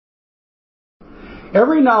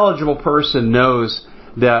Every knowledgeable person knows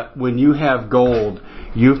that when you have gold,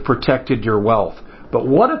 you've protected your wealth. But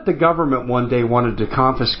what if the government one day wanted to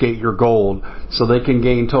confiscate your gold so they can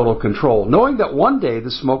gain total control, knowing that one day the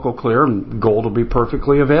smoke will clear and gold will be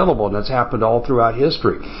perfectly available, and that's happened all throughout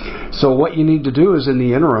history. So what you need to do is, in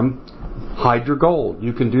the interim, hide your gold.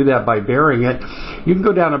 You can do that by burying it. You can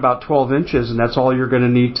go down about 12 inches, and that's all you're going to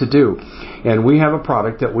need to do. And we have a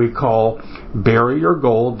product that we call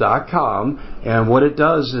buryyourgold.com, and what it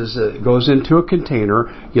does is it goes into a container.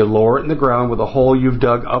 You lower it in the ground with a hole you've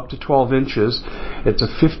dug up to 12 inches. It's a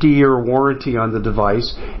 50-year warranty on the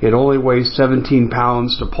device. It only weighs 17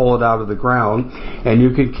 pounds to pull it out of the ground, and you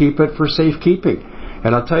can keep it for safekeeping.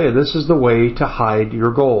 And I'll tell you, this is the way to hide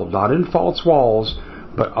your gold. Not in false walls,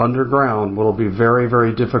 but underground, will be very,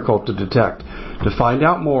 very difficult to detect. To find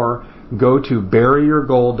out more, go to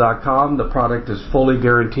buryyourgold.com. The product is fully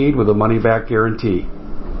guaranteed with a money-back guarantee.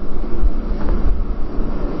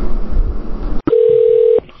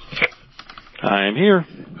 I'm here.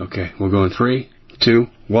 Okay, we'll go in 3, 2,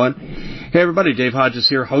 1. Hey everybody, Dave Hodges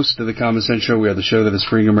here, host of the Common Sense Show. We are the show that is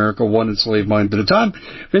freeing America one enslaved mind at a time.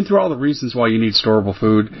 Been through all the reasons why you need storable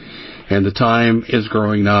food, and the time is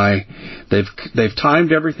growing nigh. They've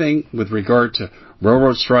timed everything with regard to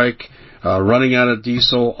railroad strike, running out of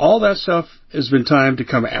diesel. All that stuff has been timed to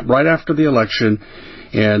come right after the election,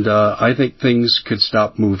 and I think things could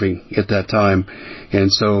stop moving at that time.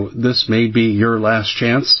 And so this may be your last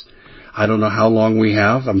chance. I don't know how long we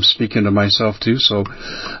have. I'm speaking to myself, too. So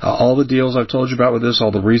all the deals I've told you about with this,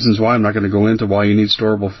 all the reasons why, I'm not going to go into why you need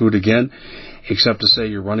storable food again, except to say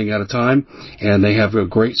you're running out of time. And they have a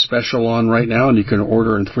great special on right now, and you can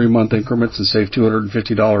order in 3-month increments and save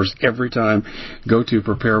 $250 every time. Go to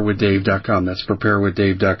preparewithdave.com. That's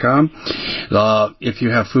preparewithdave.com. If you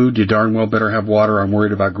have food, you darn well better have water. I'm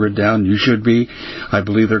worried about grid down. You should be. I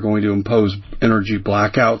believe they're going to impose energy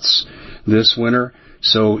blackouts this winter.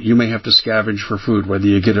 So you may have to scavenge for food, whether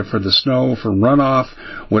you get it for the snow, from runoff,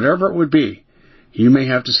 whatever it would be. You may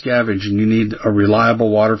have to scavenge, and you need a reliable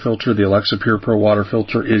water filter. The Alexa Pure Pro water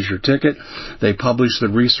filter is your ticket. They publish the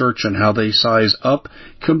research on how they size up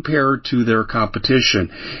compared to their competition.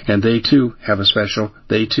 And they, too, have a special.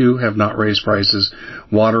 They, too, have not raised prices.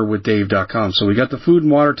 Waterwithdave.com. So we got the food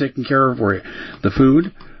and water taken care of for you. The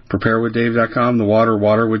food, preparewithdave.com, the water,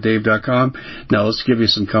 waterwithdave.com. Now let's give you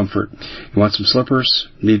some comfort. You want some slippers?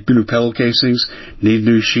 Need new pillow casings? Need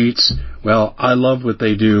new sheets? Well, I love what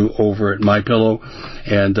they do over at MyPillow,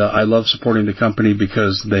 and I love supporting the company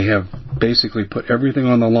because they have basically put everything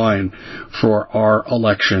on the line for our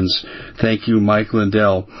elections. Thank you, Mike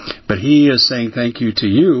Lindell. But he is saying thank you to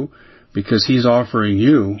you because he's offering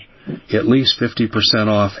you at least 50%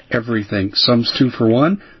 off everything. Some's 2 for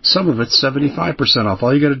 1. Some of it's 75% off.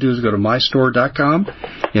 All you got to do is go to mystore.com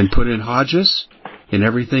and put in Hodges, and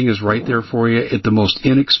everything is right there for you at the most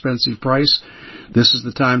inexpensive price. This is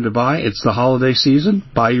the time to buy. It's the holiday season.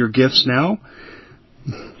 Buy your gifts now.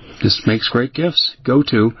 This makes great gifts. Go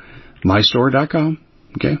to mystore.com.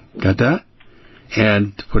 Okay, got that?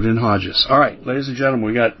 And put in Hodges. All right, ladies and gentlemen,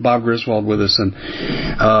 we got Bob Griswold with us, and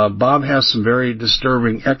Bob has some very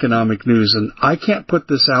disturbing economic news, and I can't put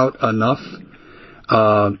this out enough,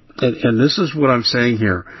 and this is what I'm saying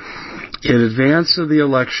here. In advance of the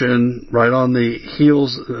election, right on the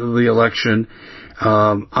heels of the election,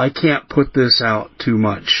 I can't put this out too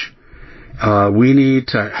much. We need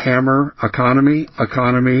to hammer economy,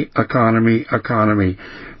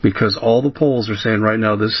 because all the polls are saying right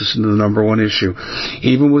now this is the number one issue.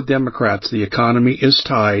 Even with Democrats, the economy is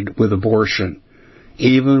tied with abortion.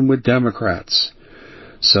 Even with Democrats.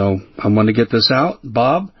 So I'm going to get this out.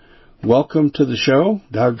 Bob, welcome to the show.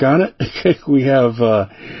 Doggone it. We have,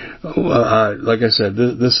 like I said,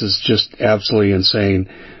 this is just absolutely insane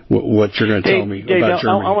what you're going to tell me Dave, about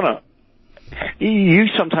Germany. I want to. You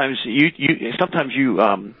sometimes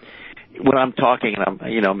when I'm talking, and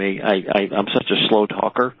I'm such a slow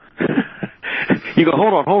talker. You go,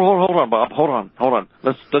 hold on, Bob, hold on.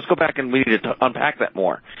 Let's go back and we need to unpack that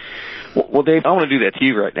more. Well, Dave, I want to do that to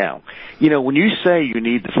you right now. When you say you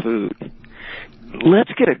need the food,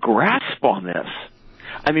 let's get a grasp on this.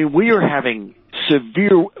 I mean, we are having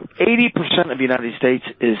severe. 80% of the United States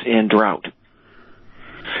is in drought.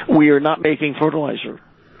 We are not making fertilizer,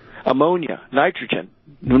 ammonia, nitrogen.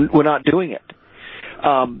 We're not doing it.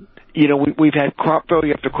 We've had crop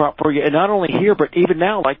failure after crop failure, and not only here, but even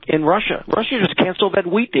now, like in Russia. Russia just canceled that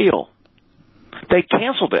wheat deal. They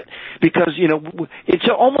canceled it because, it's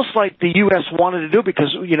almost like the U.S. wanted to do it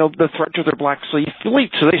because, the threat to their Black Sea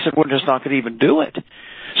fleet. So they said, we're just not going to even do it.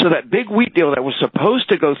 So that big wheat deal that was supposed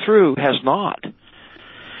to go through has not.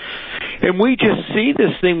 And we just see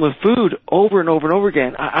this thing with food over and over and over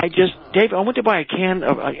again. Dave, I went to buy a can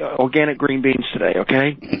of organic green beans today,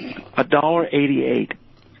 okay? $1.88.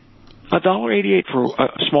 $1.88 for a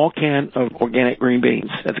small can of organic green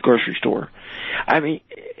beans at the grocery store. I mean,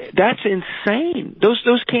 that's insane.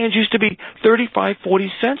 Those cans used to be 35,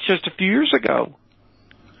 40 cents just a few years ago.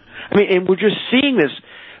 I mean, and we're just seeing this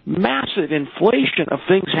massive inflation of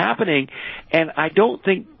things happening, and I don't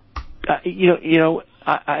think,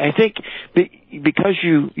 I think because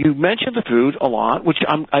you mentioned the food a lot, which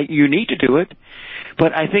you need to do it,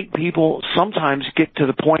 but I think people sometimes get to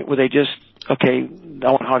the point where they just, okay, I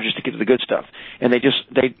want Hodges to get to the good stuff, and they just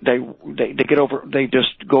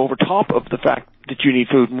go over top of the fact that you need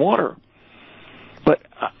food and water. But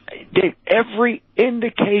Dave, every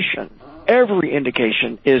indication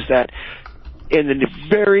is that in the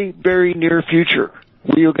very, very near future,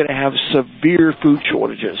 we are going to have severe food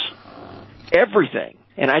shortages. Everything.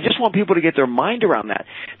 And I just want people to get their mind around that.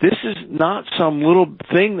 This is not some little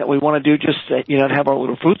thing that we want to do just to, to have our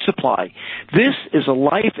little food supply. This is a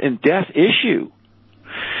life and death issue.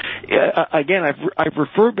 Again, I've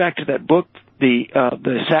referred back to that book, the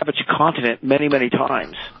Savage Continent, many, many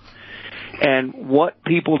times. And what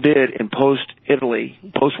people did in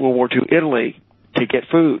post-World War II Italy to get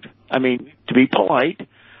food. I mean, to be polite,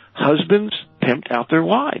 husbands pimped out their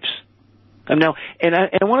wives. And I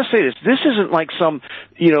want to say this. This isn't like some,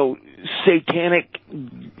 satanic,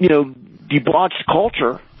 debauched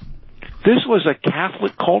culture. This was a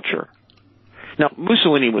Catholic culture. Now,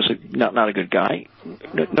 Mussolini was not a good guy.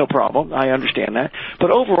 No problem. I understand that. But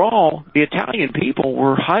overall, the Italian people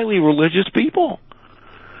were highly religious people.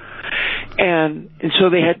 And so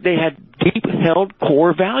they had deep held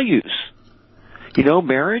core values.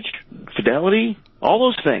 Marriage, fidelity, all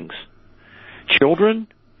those things. Children.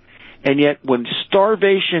 And yet when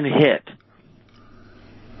starvation hit,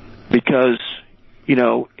 because,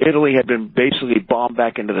 Italy had been basically bombed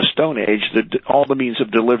back into the Stone Age, all the means of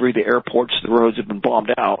delivery, the airports, the roads had been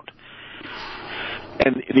bombed out.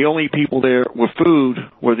 And the only people there with food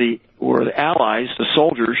were the Allies, the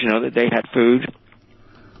soldiers, that they had food.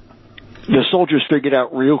 The soldiers figured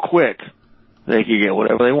out real quick they could get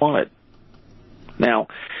whatever they wanted. Now,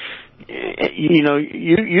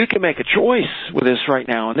 you can make a choice with this right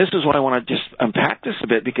now, and this is why I want to just unpack this a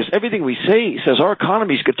bit, because everything we say says our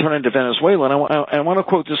economies could turn into Venezuela, and I want to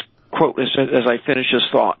quote this quote as I finish this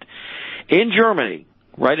thought. In Germany,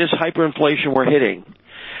 right as hyperinflation were hitting,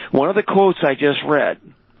 one of the quotes I just read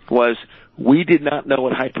was, "We did not know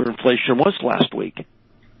what hyperinflation was last week."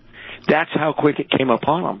 That's how quick it came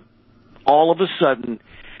upon them. All of a sudden,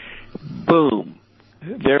 boom,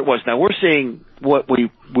 there it was. Now we're seeing what we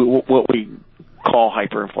call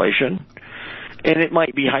hyperinflation, and it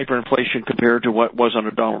might be hyperinflation compared to what was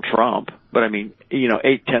under Donald Trump. But I mean,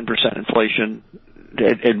 8-10% inflation,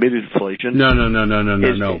 admitted inflation. No.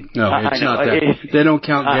 It's not that. They don't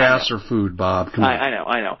count gas or food, Bob. Come on.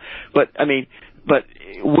 I know. But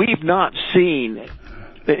we've not seen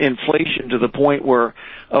inflation to the point where,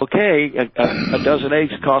 okay, a dozen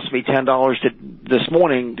eggs cost me $10 this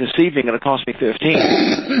evening, and it cost me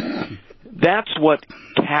 $15. That's what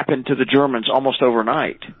happened to the Germans almost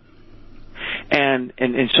overnight. And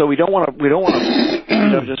so we don't want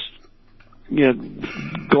to just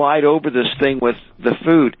glide over this thing with the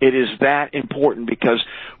food. It is that important, because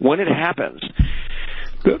when it happens,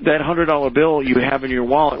 that $100 bill you have in your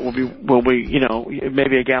wallet will be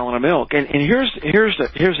maybe a gallon of milk. And here's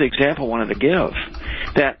the example I wanted to give.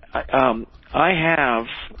 That I have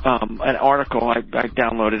an article I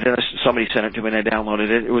downloaded it. Somebody sent it to me and I downloaded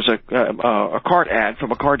it. It was a cart ad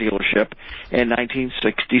from a car dealership in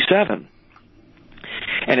 1967.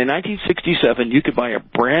 And in 1967, you could buy a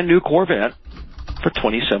brand new Corvette for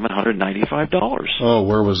 $2,795. Oh,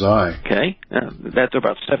 where was I? Okay, that's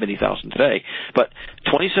about $70,000 today. But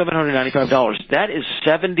 $2,795. That is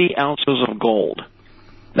 70 ounces of gold.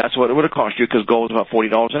 That's what it would have cost you, because gold is about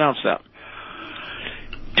 $40 an ounce now.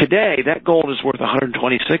 Today, that gold is worth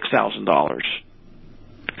 $126,000,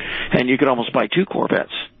 and you could almost buy two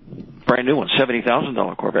Corvettes, brand new ones,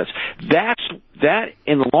 $70,000 Corvettes. That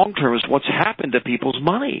in the long term is what's happened to people's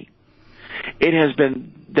money. It has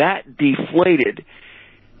been that deflated,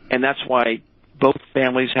 and that's why both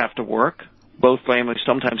families have to work. Both families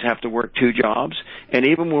sometimes have to work two jobs, and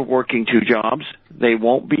even when working two jobs, they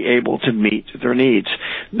won't be able to meet their needs.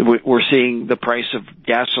 We're seeing the price of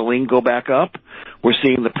gasoline go back up. We're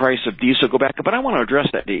seeing the price of diesel go back up. But I want to address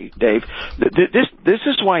that, Dave. This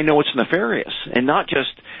is why I know it's nefarious, and not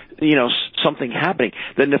just something happening.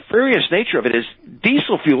 The nefarious nature of it is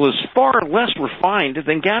diesel fuel is far less refined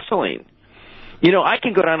than gasoline. I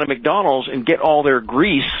can go down to McDonald's and get all their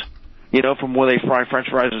grease, from where they fry French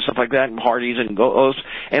fries and stuff like that, and Hardee's and Go-O's,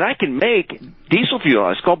 and I can make diesel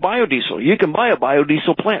fuel. It's called biodiesel. You can buy a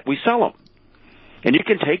biodiesel plant. We sell them. And you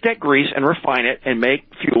can take that grease and refine it and make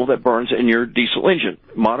fuel that burns in your diesel engine.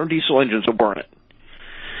 Modern diesel engines will burn it.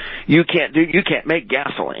 You can't make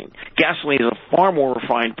gasoline. Gasoline is a far more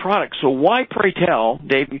refined product. So why, pray tell,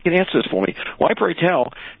 Dave, you can answer this for me, why, pray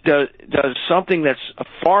tell, does something that's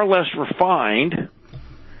far less refined,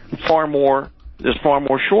 there's far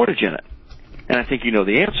more shortage in it? And I think you know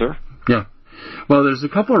the answer. Yeah. Well, there's a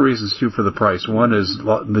couple of reasons, too, for the price. One is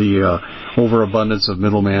the overabundance of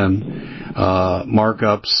middleman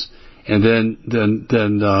markups. And then,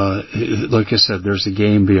 like I said, there's a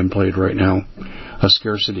game being played right now, a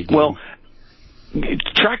scarcity game. Well,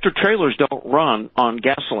 tractor trailers don't run on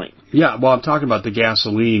gasoline. Yeah, well, I'm talking about the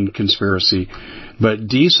gasoline conspiracy. But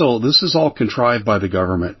diesel, this is all contrived by the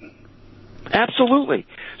government. Absolutely.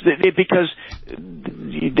 Because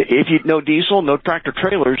if you no diesel, no tractor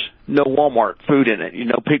trailers, no Walmart food in it,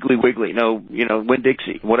 no Piggly Wiggly, no,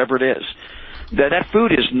 Winn-Dixie, whatever it is. That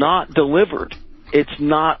food is not delivered. It's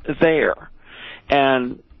not there.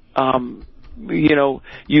 And,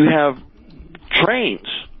 you have trains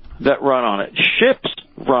that run on it. Ships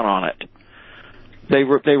run on it. They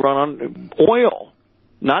run on oil,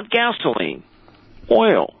 not gasoline,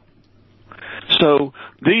 oil. So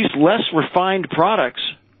these less refined products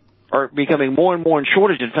are becoming more and more in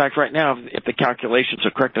shortage. In fact, right now, if the calculations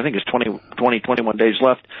are correct, I think it's 21 days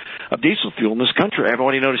left of diesel fuel in this country. I've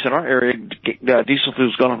already noticed in our area, diesel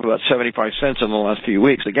fuel's gone up about 75 cents in the last few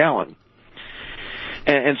weeks a gallon.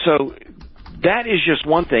 And so that is just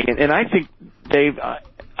one thing. And I think, Dave,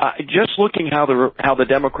 just looking how the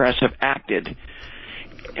Democrats have acted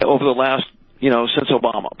over the last, since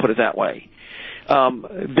Obama, put it that way,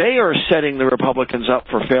 they are setting the Republicans up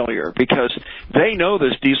for failure because they know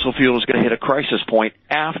this diesel fuel is going to hit a crisis point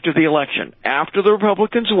after the election. After the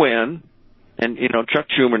Republicans win, and, Chuck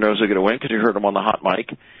Schumer knows they're going to win because you heard him on the hot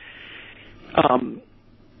mic.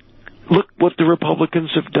 Look what the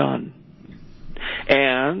Republicans have done.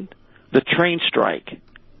 And the train strike.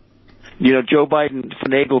 Joe Biden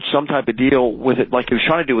finagled some type of deal with it like he was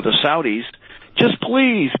trying to do with the Saudis. Just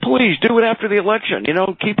please do it after the election.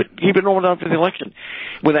 Keep it normal after the election.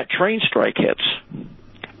 When that train strike hits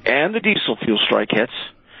and the diesel fuel strike hits,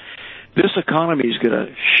 this economy is going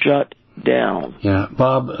to shut down. Yeah,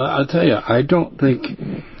 Bob, I'll tell you, I don't think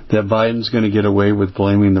that Biden's going to get away with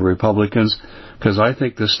blaming the Republicans because I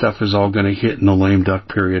think this stuff is all going to hit in the lame duck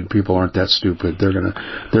period. People aren't that stupid. They're going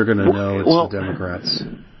to know it's the Democrats.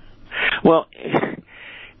 Well,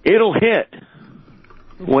 it'll hit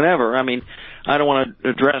whenever. I mean, I don't want to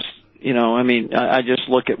address, I just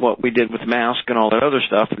look at what we did with masks and all that other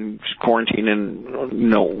stuff and quarantine and,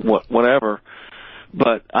 whatever.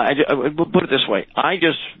 But I put it this way.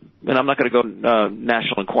 And I'm not going to go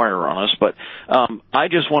National Enquirer on us, but I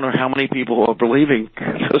just wonder how many people are believing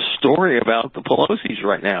the story about the Pelosi's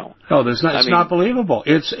right now. Oh, it's not believable.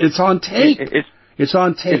 It's on tape. It's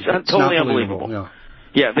on tape. It's totally unbelievable.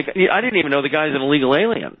 Yeah, I didn't even know the guy's an illegal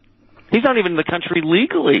alien. He's not even in the country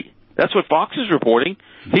legally. That's what Fox is reporting.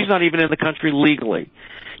 He's not even in the country legally.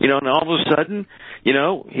 And all of a sudden,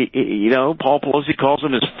 Paul Pelosi calls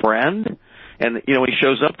him his friend, and he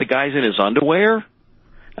shows up, the guy's in his underwear.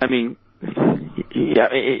 I mean,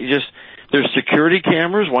 there's security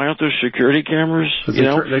cameras. Why aren't there security cameras? They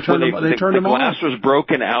turned them off. The glass was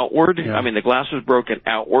broken outward. Yeah. I mean, the glass was broken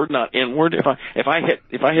outward, not inward. If I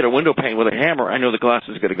hit a window pane with a hammer, I know the glass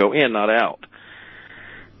is going to go in, not out.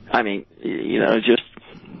 I mean, then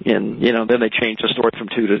they changed the story from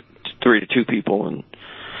 3 to 2 people, and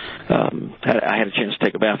I had a chance to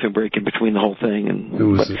take a bathroom break in between the whole thing.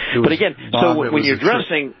 But again, Bob, so when you're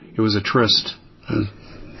dressing, it was a tryst.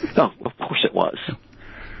 Oh, of course it was.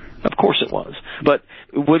 Of course it was. But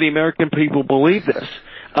will the American people believe this?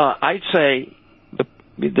 I'd say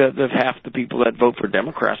the half the people that vote for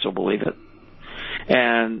Democrats will believe it.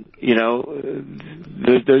 And,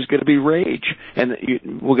 there's going to be rage. And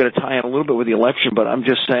we're going to tie in a little bit with the election, but I'm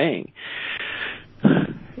just saying,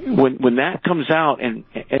 when that comes out, and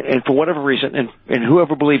for whatever reason, and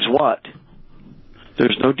whoever believes what,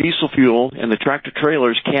 there's no diesel fuel, and the tractor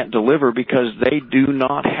trailers can't deliver because they do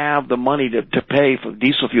not have the money to pay for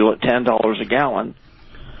diesel fuel at $10 a gallon.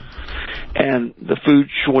 And the food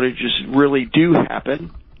shortages really do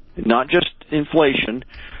happen, not just inflation,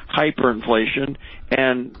 hyperinflation,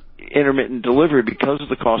 and intermittent delivery because of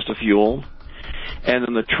the cost of fuel. And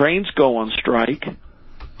then the trains go on strike.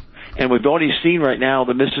 And we've already seen right now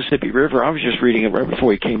the Mississippi River. I was just reading it right before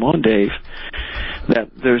we came on, Dave.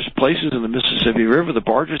 that there's places in the Mississippi River the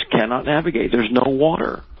barges cannot navigate. There's no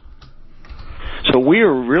water. So we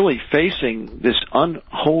are really facing this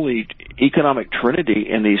unholy economic trinity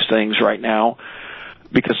in these things right now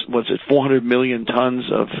because, 400 million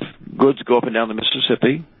tons of goods go up and down the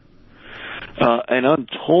Mississippi. An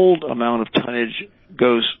untold amount of tonnage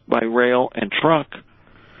goes by rail and truck.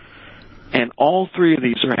 And all three of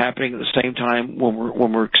these are happening at the same time when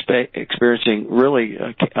we're experiencing really,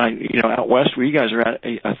 out west where you guys are at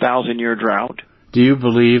a 1,000-year drought. Do you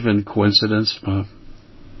believe in coincidence, Bob?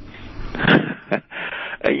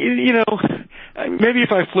 Maybe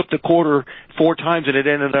if I flipped a quarter 4 times and it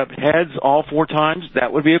ended up heads all 4 times,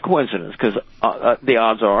 that would be a coincidence because the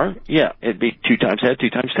odds are, it'd be 2 times head, 2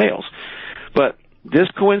 times tails. But this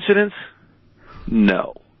coincidence,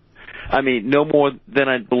 no. I mean, no more than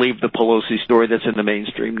I believe the Pelosi story that's in the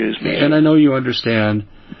mainstream news media. And I know you understand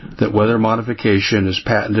that weather modification is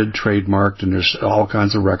patented, trademarked, and there's all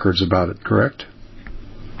kinds of records about it, correct?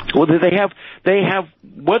 Well, they have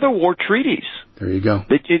weather war treaties. There you go.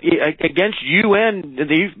 Against UN,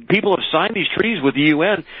 these people have signed these treaties with the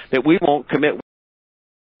UN that we won't commit.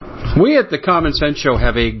 We at the Common Sense Show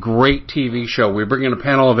have a great TV show. We bring in a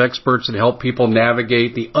panel of experts that help people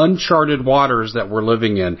navigate the uncharted waters that we're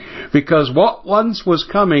living in. Because what once was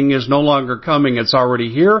coming is no longer coming. It's already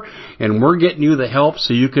here, and we're getting you the help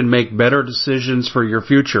so you can make better decisions for your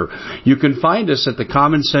future. You can find us at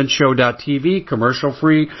thecommonsenseshow.tv,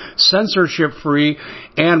 commercial-free, censorship-free,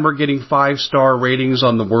 and we're getting 5-star ratings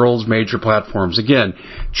on the world's major platforms. Again,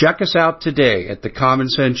 check us out today at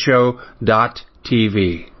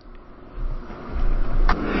thecommonsenseshow.tv.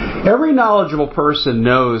 Every knowledgeable person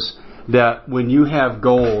knows that when you have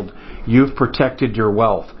gold, you've protected your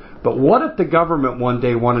wealth. But what if the government one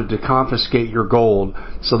day wanted to confiscate your gold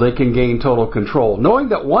so they can gain total control, knowing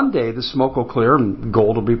that one day the smoke will clear and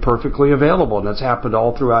gold will be perfectly available, and that's happened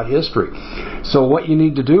all throughout history. So what you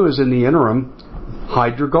need to do is, in the interim,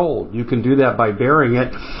 hide your gold. You can do that by burying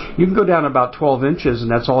it. You can go down about 12 inches, and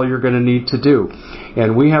that's all you're going to need to do.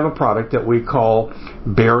 And we have a product that we call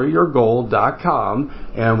buryyourgold.com,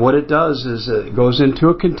 and what it does is it goes into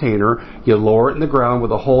a container. You lower it in the ground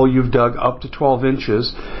with a hole you've dug up to 12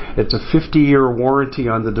 inches. It's a 50-year warranty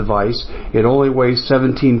on the device. It only weighs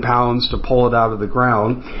 17 pounds to pull it out of the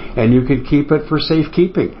ground, and you can keep it for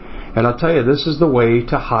safekeeping. And I'll tell you, this is the way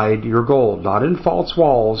to hide your gold. Not in false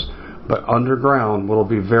walls, but underground will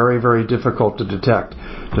be very, very difficult to detect.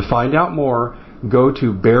 To find out more, go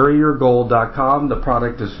to buryyourgold.com. The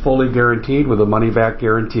product is fully guaranteed with a money-back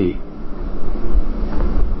guarantee.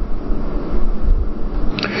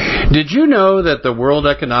 Did you know that the World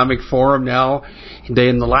Economic Forum now,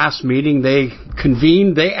 in the last meeting they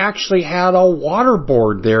convened, they actually had a water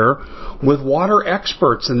board there with water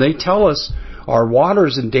experts, and they tell us our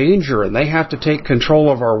water's in danger and they have to take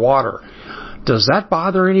control of our water. Does that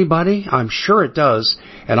bother anybody? I'm sure it does.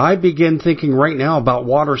 And I begin thinking right now about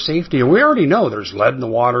water safety. And we already know there's lead in the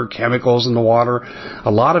water, chemicals in the water.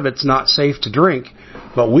 A lot of it's not safe to drink.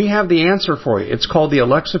 But we have the answer for you. It's called the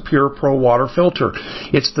Alexa Pure Pro Water Filter.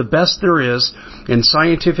 It's the best there is, and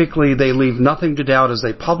scientifically they leave nothing to doubt as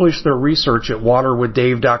they publish their research at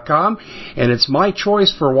waterwithdave.com, and it's my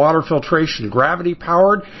choice for water filtration. Gravity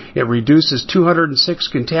powered, it reduces 206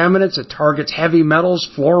 contaminants, it targets heavy metals,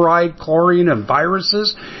 fluoride, chlorine, and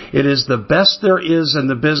viruses. It is the best there is in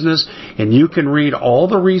the business, and you can read all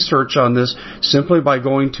the research on this simply by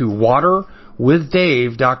going to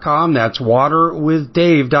waterwithdave.com. That's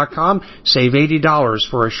waterwithdave.com. Save $80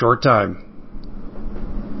 for a short time.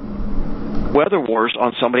 Weather wars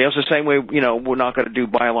on somebody else the same way, we're not going to do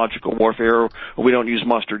biological warfare, or we don't use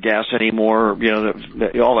mustard gas anymore,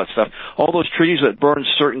 all that stuff. All those treaties that burn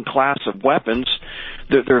certain class of weapons,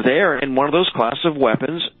 they're there, and one of those class of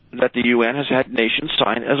weapons that the UN has had nations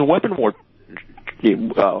sign as a weapon war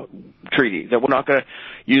treaty, that we're not going to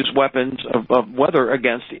use weapons of weather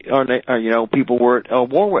against people we're at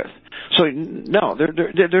war with. So no,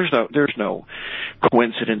 there's no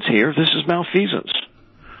coincidence here. This is malfeasance.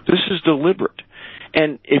 This is deliberate.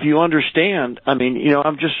 And if you understand, I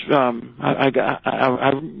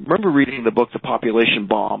remember reading the book The Population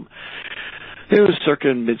Bomb. It was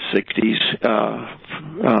circa mid-60s,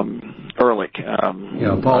 Ehrlich.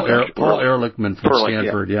 Paul Ehrlichman from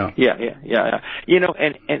Stanford, Yeah.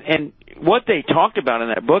 And what they talked about in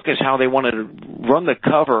that book is how they wanted to run the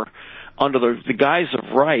cover under the guise of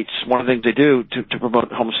rights. One of the things they do to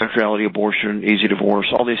promote homosexuality, abortion, easy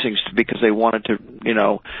divorce, all these things, because they wanted to,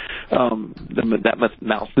 that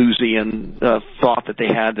Malthusian thought that they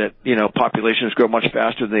had that, populations grow much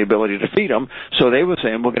faster than the ability to feed them. So they were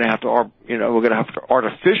saying we're going to have to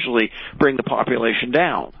artificially bring the population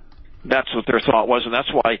down. That's what their thought was, and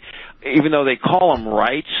that's why, even though they call them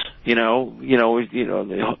rights,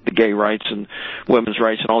 the gay rights and women's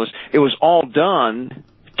rights and all this, it was all done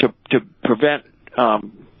to prevent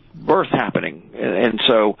birth happening, and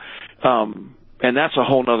so. And that's a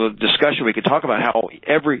whole other discussion. We could talk about how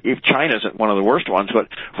if China isn't one of the worst ones, but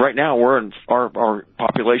right now our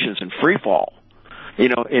population's in free fall.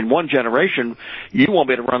 In one generation, you won't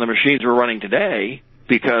be able to run the machines we're running today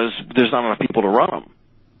because there's not enough people to run them.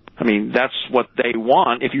 I mean, that's what they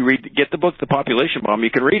want. If you get the book, The Population Bomb, you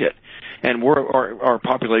can read it. And our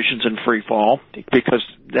population's in free fall because,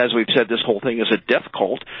 as we've said, this whole thing is a death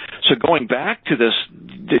cult. So going back to this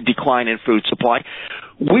decline in food supply,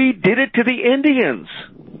 we did it to the Indians.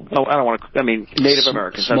 Oh, Native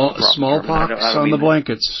Americans. Smallpox on the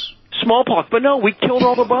blankets. Smallpox, but no, we killed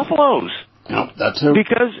all the buffaloes. Yep, that too.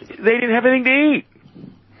 Because they didn't have anything to eat.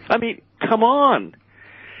 I mean, come on.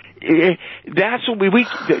 That's what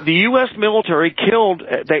the U.S. military killed.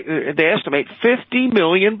 They estimate 50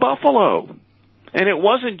 million buffalo, and it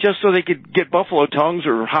wasn't just so they could get buffalo tongues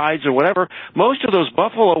or hides or whatever. Most of those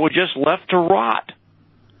buffalo were just left to rot,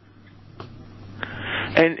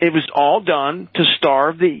 and it was all done to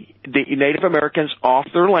starve the Native Americans off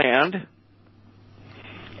their land.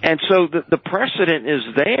 And so the precedent is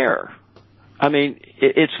there. I mean,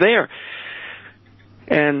 it's there,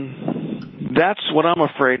 and that's what I'm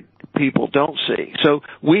afraid people don't see. So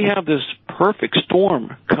we have this perfect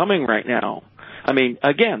storm coming right now. I mean,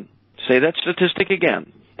 again, say that statistic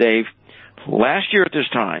again, Dave. Last year at this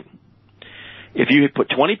time, if you had put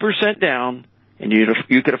 20% down and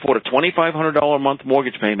you could afford a $2,500 a month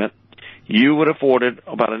mortgage payment, you would have afforded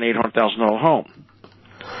about an $800,000 home.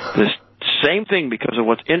 The same thing because of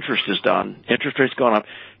what interest has done. Interest rates gone up.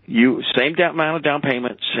 Same amount of down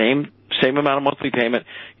payment, same amount of monthly payment.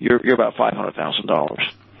 You're about $500,000.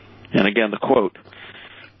 And again, the quote,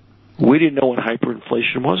 we didn't know what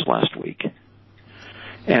hyperinflation was last week.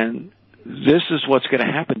 And this is what's going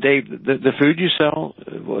to happen, Dave. The food you sell,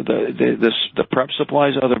 the prep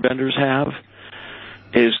supplies other vendors have,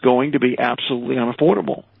 is going to be absolutely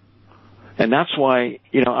unaffordable. And that's why,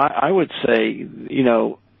 I would say,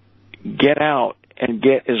 get out and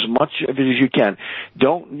get as much of it as you can.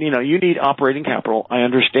 You need operating capital. I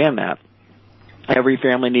understand that. Every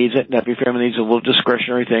family needs it, and every family needs a little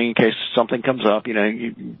discretionary thing in case something comes up,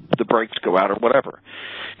 the brakes go out or whatever,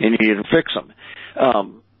 and you need to fix them.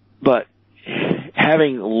 But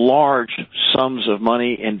having large sums of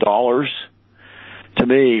money in dollars, to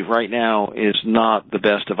me, right now, is not the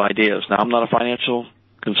best of ideas. Now, I'm not a financial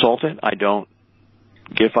consultant. I don't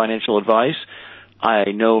give financial advice.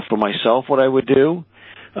 I know for myself what I would do.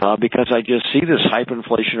 Because I just see this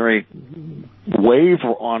hyperinflationary wave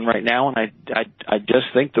we're on right now, and I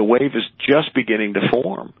just think the wave is just beginning to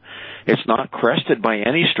form. It's not crested by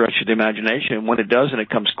any stretch of the imagination. And when it does and it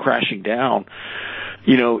comes crashing down,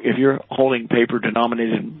 if you're holding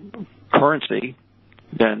paper-denominated currency,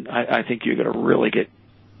 then I think you're going to really get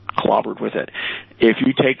clobbered with it. If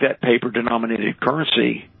you take that paper-denominated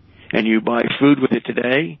currency and you buy food with it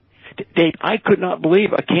today, Dave, I could not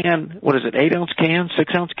believe a can, 8-ounce can,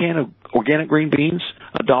 6-ounce can of organic green beans,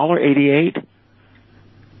 $1.88.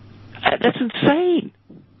 That's insane.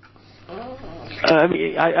 I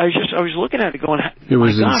mean, I was looking at it going, it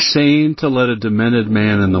was insane to let a demented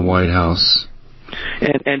man in the White House.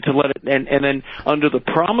 And to let it, and then under the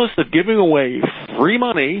promise of giving away free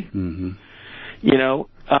money, doing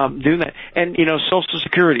that. And, Social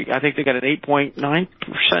Security, I think they got an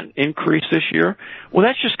 8.9% increase this year. Well,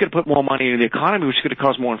 that's just going to put more money into the economy, which is going to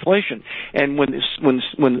cause more inflation. And when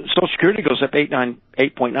Social Security goes up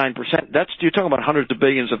 8.9%, you're talking about hundreds of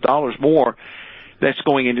billions of dollars more that's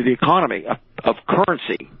going into the economy of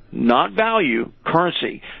currency, not value,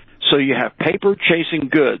 currency. So you have paper chasing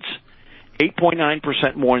goods,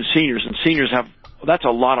 8.9% more in seniors, and seniors that's a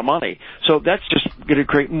lot of money. So that's just going to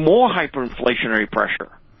create more hyperinflationary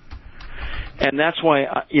pressure. And that's why,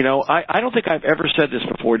 I don't think I've ever said this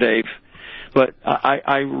before, Dave, but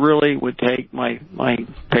I really would take my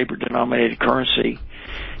paper-denominated currency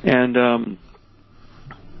and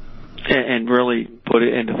really put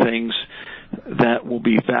it into things that will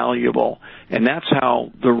be valuable. And that's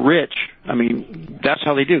how the rich, that's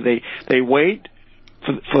how they do. They wait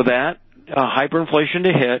for that hyperinflation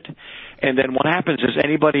to hit. And then what happens is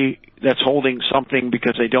anybody that's holding something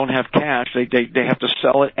because they don't have cash, they have to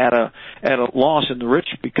sell it at a loss, and the rich,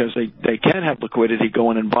 because they can have liquidity,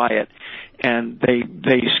 go in and buy it, and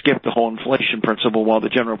they skip the whole inflation principle while the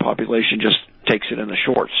general population just takes it in the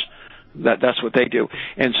shorts. That's what they do.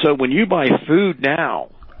 And so when you buy food now,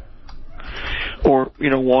 or,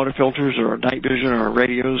 water filters or night vision or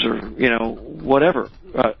radios or, whatever,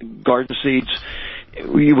 garden seeds.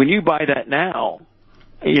 When you buy that now,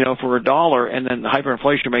 for $1 and then the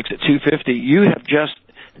hyperinflation makes it $2.50,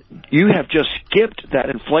 you have just skipped that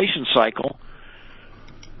inflation cycle,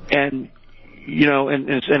 and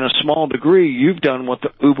in a small degree you've done what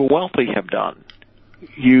the uber wealthy have done.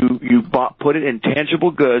 You put it in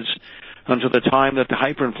tangible goods until the time that the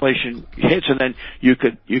hyperinflation hits, and then you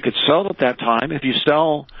could sell it at that time. If you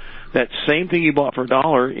sell that same thing you bought for $1,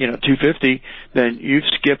 $2.50, then you've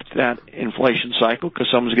skipped that inflation cycle because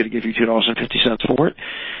someone's going to give you $2.50 for it.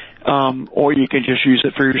 Or you can just use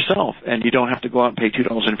it for yourself, and you don't have to go out and pay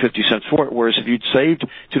 $2.50 for it. Whereas if you'd saved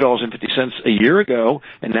 $2.50 a year ago,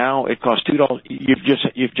 and now it costs $2,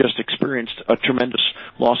 you've just experienced a tremendous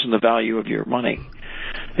loss in the value of your money.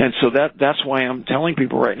 And so that's why I'm telling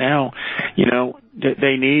people right now, that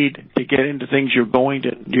they need to get into things you're going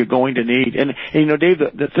to need. And Dave,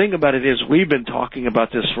 the thing about it is we've been talking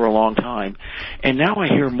about this for a long time, and now I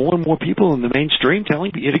hear more and more people in the mainstream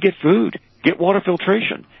telling you to get food, get water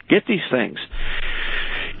filtration, get these things.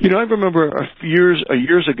 I remember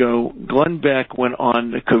years ago, Glenn Beck went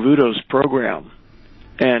on the Cavuto's program,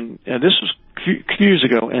 and this was a few years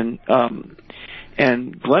ago,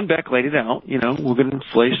 and Glenn Beck laid it out, we're going to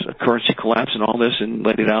face a currency collapse and all this, and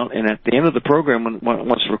laid it out. And at the end of the program,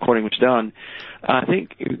 once the recording was done, I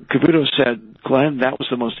think Cavuto said, Glenn, that was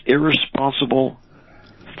the most irresponsible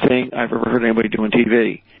thing I've ever heard anybody do on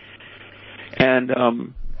TV. And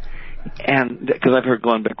because I've heard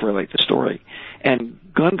Glenn Beck relate the story. And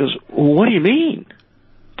Glenn goes, well, what do you mean?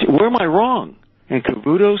 Where am I wrong? And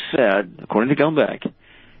Cavuto said, according to Glenn Beck,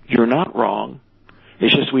 you're not wrong.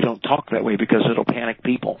 It's just we don't talk that way because it'll panic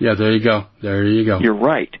people. Yeah, there you go. You're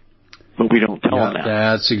right, but we don't tell them that.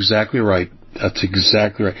 That's exactly right. That's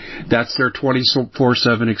their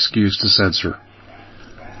 24/7 excuse to censor.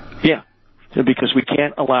 Yeah, because we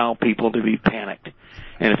can't allow people to be panicked.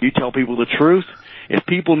 And if you tell people the truth, if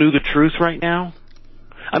people knew the truth right now,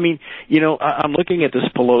 I'm looking at this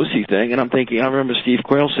Pelosi thing, and I'm thinking, I remember Steve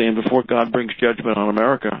Quayle saying, before God brings judgment on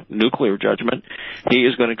America, nuclear judgment, he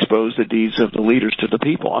is going to expose the deeds of the leaders to the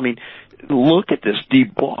people. Look at this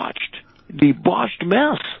debauched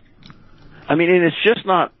mess. And it's just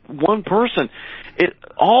not one person.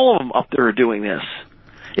 All of them up there are doing this.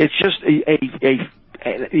 It's just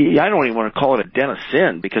I don't even want to call it a den of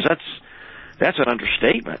sin, because that's an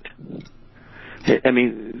understatement.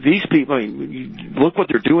 These people, look what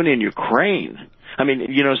they're doing in Ukraine.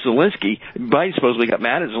 Zelensky, Biden supposedly got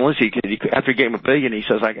mad at Zelensky after he gave him $1 billion. He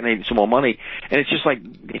says, I need some more money. And it's just like,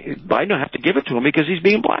 Biden don't have to give it to him because he's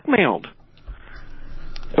being blackmailed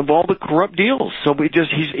of all the corrupt deals. So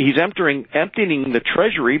he's emptying the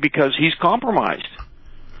treasury because he's compromised.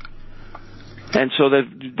 And so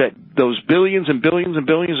that those billions and billions and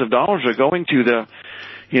billions of dollars are going to the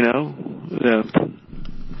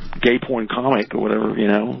gay porn comic or whatever,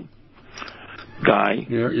 guy.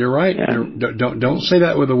 You're right. Don't say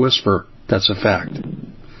that with a whisper. That's a fact.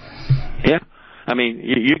 Yeah.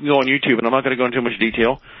 You can go on YouTube, and I'm not going to go into too much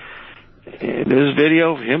detail. There's a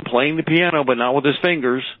video of him playing the piano, but not with his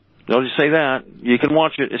fingers. They'll just say that. You can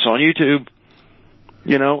watch it. It's on YouTube.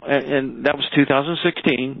 And that was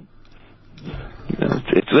 2016.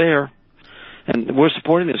 It's there. And we're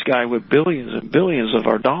supporting this guy with billions and billions of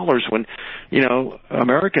our dollars when,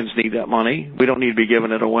 Americans need that money. We don't need to be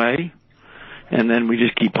giving it away. And then we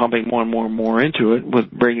just keep pumping more and more and more into it,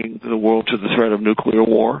 with bringing the world to the threat of nuclear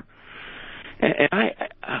war. And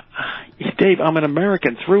Dave, I'm an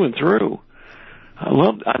American through and through. I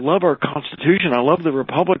love our Constitution. I love the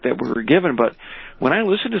republic that we were given. But when I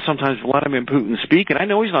listen to sometimes Vladimir Putin speak, and I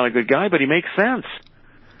know he's not a good guy, but he makes sense.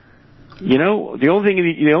 The only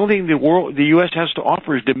thing the U.S. has to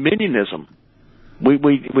offer is dominionism.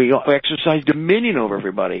 We exercise dominion over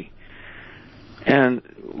everybody. And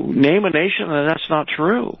name a nation, and that's not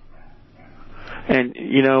true. And,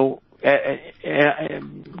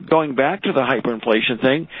 going back to the hyperinflation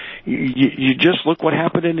thing, you just look what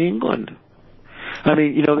happened in England.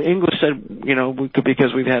 The English said,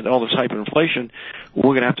 because we've had all this hyperinflation,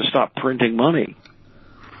 we're going to have to stop printing money.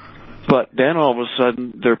 But then all of a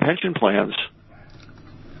sudden, their pension plans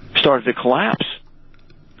started to collapse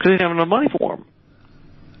because they didn't have enough money for them.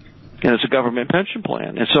 And it's a government pension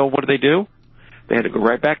plan. And so what do? They had to go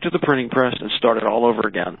right back to the printing press and start it all over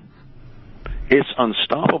again. It's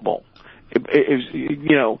unstoppable.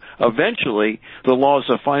 Eventually, the laws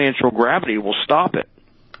of financial gravity will stop it,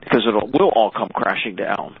 because it will all come crashing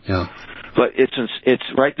down. Yeah. But it's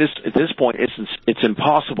right at this point, it's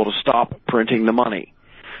impossible to stop printing the money.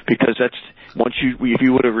 because that's if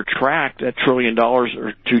you were to retract that $1 trillion or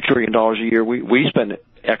 $2 trillion a year we spend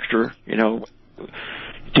extra,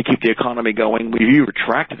 to keep the economy going. If you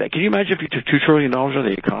retracted that, can you imagine if you took $2 trillion out of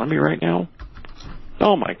the economy right now?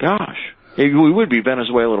 Oh my gosh, we would be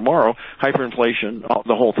Venezuela tomorrow, hyperinflation,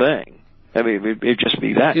 the whole thing. I mean, it'd just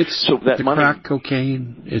be that. It's so that the money, crack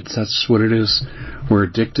cocaine. That's what it is. We're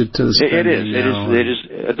addicted to the spending now. It is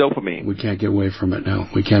a dopamine. We can't get away from it now.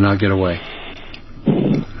 We cannot get away.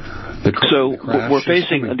 So we're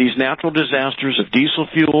facing these natural disasters of diesel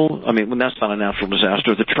fuel. I mean, when that's not a natural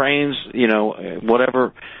disaster, the trains,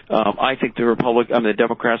 whatever. I think the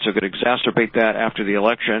Democrats are going to exacerbate that after the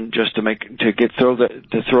election, just to throw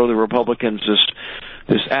the Republicans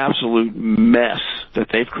this absolute mess that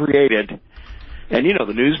they've created. And,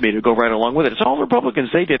 the news media go right along with it. It's all Republicans.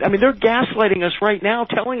 They did. I mean, they're gaslighting us right now,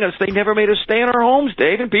 telling us they never made us stay in our homes,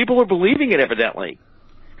 Dave, and people are believing it, evidently.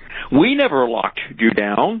 We never locked you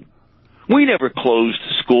down. We never closed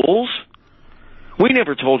schools. We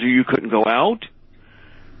never told you couldn't go out.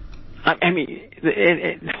 I mean,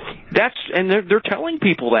 they're telling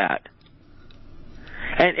people that.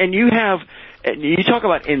 And you talk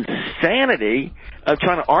about insanity of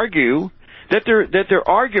trying to argue that they're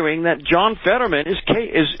arguing that John Fetterman is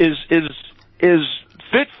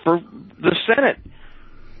fit for the Senate.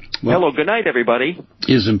 Well, hello, good night, everybody.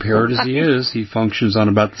 As impaired as he is, he functions on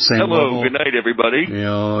about the same level. Hello, good night, everybody.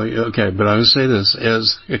 Okay, but I would say this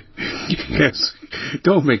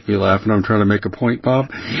don't make me laugh when I'm trying to make a point,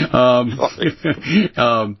 Bob. The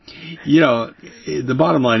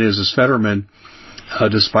bottom line is Fetterman,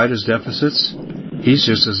 despite his deficits, he's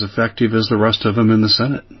just as effective as the rest of them in the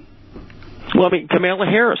Senate. Well, I mean, Kamala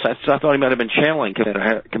Harris, I thought he might have been channeling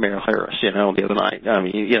Kamala Harris, the other night. I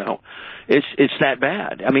mean, it's that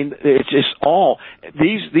bad. I mean, it's just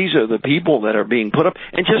these are the people that are being put up.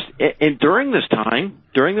 And during this time,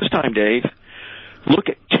 Dave, look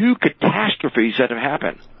at two catastrophes that have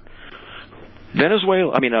happened.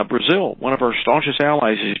 Brazil, one of our staunchest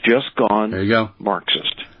allies, has just gone there you go.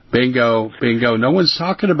 Marxist. Bingo. No one's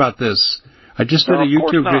talking about this. I just did a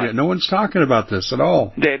YouTube video. No one's talking about this at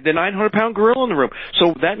all. The 900-pound gorilla in the room.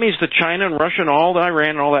 So that means that China and Russia and all that Iran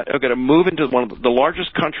and all that are going to move into one of the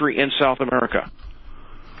largest country in South America.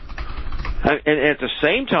 And at the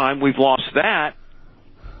same time, we've lost that,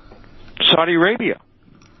 Saudi Arabia.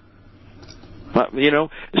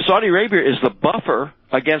 Saudi Arabia is the buffer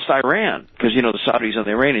against Iran because, the Saudis and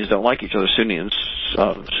the Iranians don't like each other, Sunni and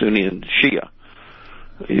Shia.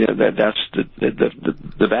 Yeah, that's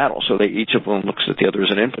the battle. So each of them looks at the other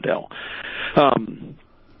as an infidel.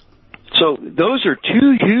 So those are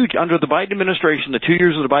two huge under the Biden administration. The 2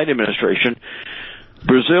 years of the Biden administration,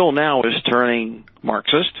 Brazil now is turning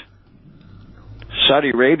Marxist.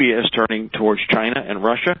 Saudi Arabia is turning towards China and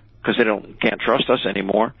Russia because they can't trust us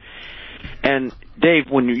anymore. And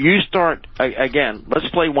Dave, when you start, again, let's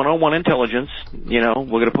play 101 intelligence, we're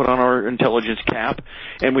going to put on our intelligence cap,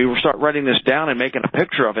 and we will start writing this down and making a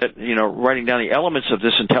picture of it, writing down the elements of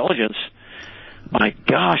this intelligence. My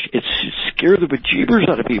gosh, it scared the bejeebers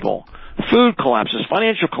out of people. Food collapses,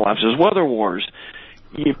 financial collapses, weather wars,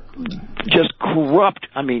 just corrupt,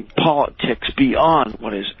 politics beyond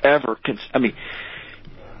what is ever, can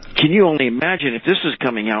you only imagine if this is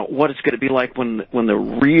coming out, what it's going to be like when the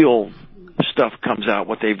real stuff comes out,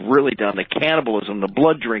 what they've really done, the cannibalism, the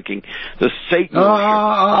blood drinking, the Satan worship,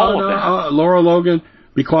 all of that. Laura Logan,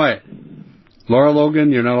 be quiet. Laura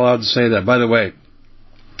Logan, you're not allowed to say that. By the way,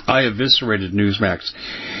 I eviscerated Newsmax.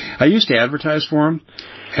 I used to advertise for them,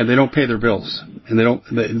 and they don't pay their bills. And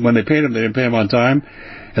when they paid them, they didn't pay them on time,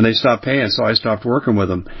 and they stopped paying, so I stopped working with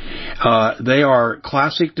them. They are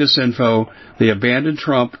classic disinfo. They abandoned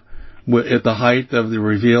Trump at the height of the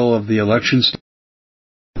reveal of the election.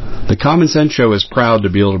 The Common Sense Show is proud to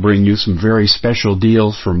be able to bring you some very special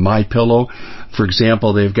deals from MyPillow. For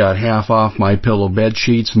example, they've got half off MyPillow bed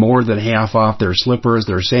sheets, more than half off their slippers,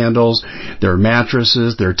 their sandals, their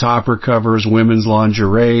mattresses, their topper covers, women's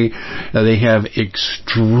lingerie. They have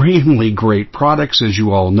extremely great products, as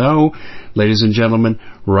you all know. Ladies and gentlemen,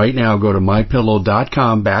 right now go to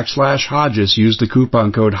mypillow.com/Hodges. Use the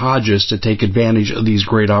coupon code Hodges to take advantage of these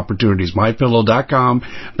great opportunities.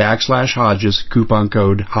 mypillow.com/Hodges, coupon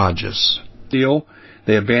code Hodges. Deal.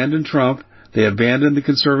 They abandoned Trump. They abandoned the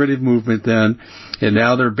conservative movement then, and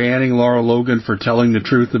now they're banning Laura Logan for telling the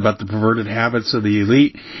truth about the perverted habits of the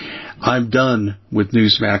elite. I'm done with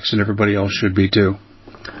Newsmax, and everybody else should be too.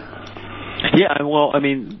 Yeah, well,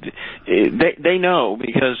 they know,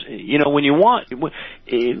 because when you want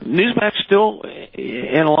Newsmax still,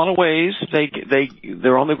 in a lot of ways,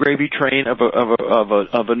 they're on the gravy train of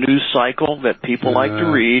a news cycle that people like to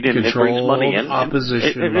read, and it brings money in.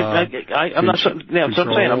 Opposition. I'm not. That's what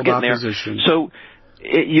I'm saying. I'm getting opposition. there. So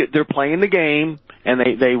they're playing the game, and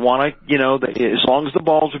they want to, as long as the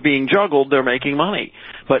balls are being juggled, they're making money.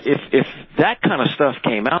 But if that kind of stuff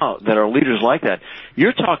came out, that our leaders like that,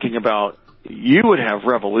 you're talking about, you would have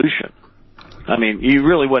revolution. I mean, you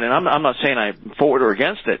really would. And I'm not saying I'm for it or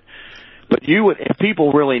against it, but you would, if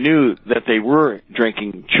people really knew that they were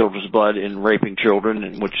drinking children's blood and raping children,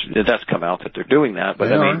 and which that's come out that they're doing that. But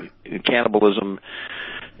cannibalism.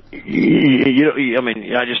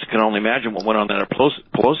 I just can only imagine what went on in a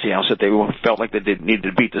Pelosi house, that they felt like they needed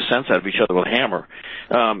to beat the sense out of each other with a hammer.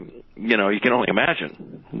 You can only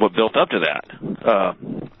imagine what built up to that.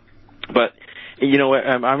 But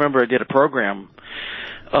I remember I did a program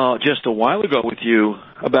just a while ago with you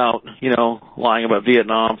about, lying about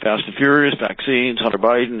Vietnam, Fast and Furious, vaccines, Hunter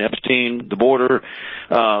Biden, Epstein, the border,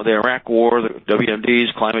 the Iraq War, the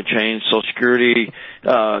WMDs, climate change, Social Security,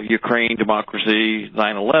 Ukraine, democracy,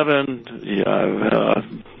 9/11,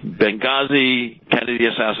 Benghazi, Kennedy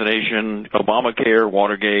assassination, Obamacare,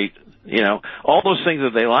 Watergate, all those things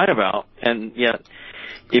that they lied about. And yet,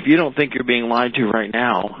 if you don't think you're being lied to right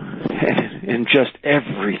now, and just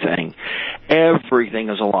everything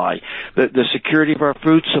is a lie. The security of our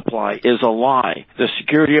food supply is a lie. The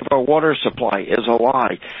security of our water supply is a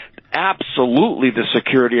lie. Absolutely, the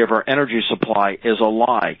security of our energy supply is a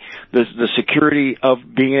lie. The security of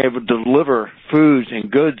being able to deliver foods and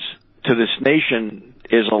goods to this nation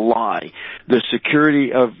is a lie. The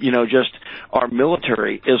security of, just our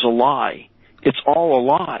military is a lie. It's all a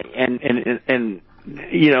lie. And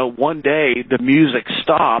one day the music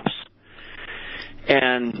stops,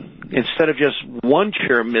 and instead of just one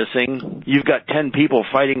chair missing, you've got 10 people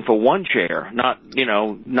fighting for one chair, not,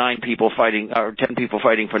 9 people fighting, or 10 people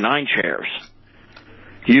fighting for 9 chairs.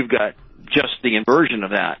 You've got just the inversion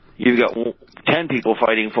of that. You've got 10 people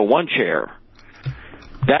fighting for one chair.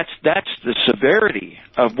 That's the severity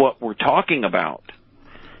of what we're talking about.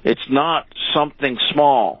 It's not something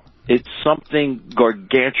small. It's something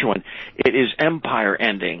gargantuan. It is empire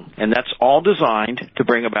ending, and that's all designed to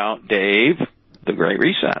bring about, Dave, the Great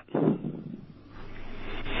Reset.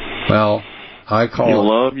 Well, I call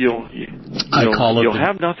you'll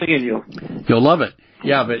have nothing, and you'll love it.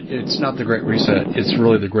 Yeah, but it's not the Great Reset. It's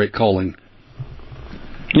really the Great Calling.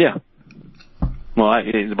 Yeah. Well,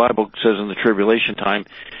 the Bible says in the tribulation time,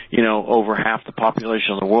 over half the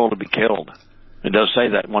population of the world will be killed. It does say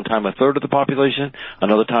that. One time a third of the population,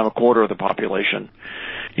 another time a quarter of the population.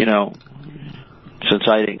 Since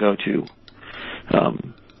I didn't go to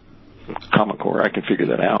Common Core, I can figure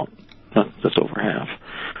that out. That's over half.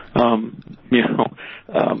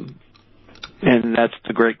 And that's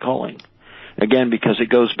the Great Calling. Again, because it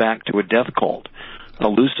goes back to a death cult, a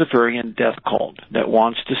Luciferian death cult that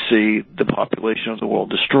wants to see the population of the world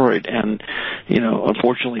destroyed. And,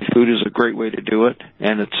 unfortunately, food is a great way to do it.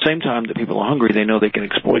 And at the same time that people are hungry, they know they can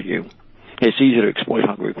exploit you. It's easy to exploit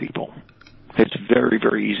hungry people. It's very,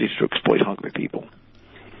 very easy to exploit hungry people.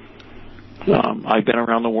 I've been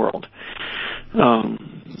around the world.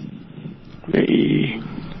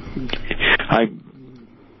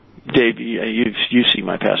 Dave, you see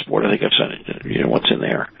my passport. I think I've sent it. What's in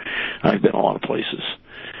there. I've been a lot of places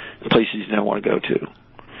you don't want to go to.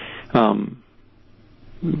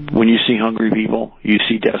 When you see hungry people, you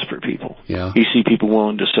see desperate people. Yeah. You see people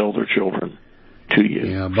willing to sell their children to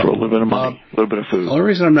you for a little bit of money, a little bit of food. The only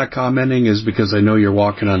reason I'm not commenting is because I know you're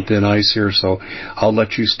walking on thin ice here, so I'll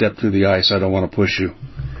let you step through the ice. I don't want to push you.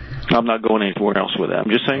 I'm not going anywhere else with that. I'm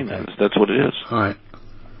just saying that's what it is. All right.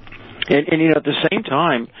 And at the same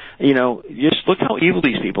time, just look how evil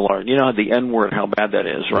these people are. The N-word, how bad that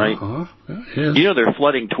is, right? Uh-huh. It is. They're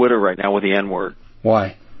flooding Twitter right now with the N-word.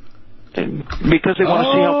 Why? Because they want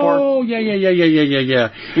to see how far. Oh, yeah.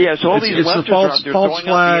 Yeah, so all these leftists are out there throwing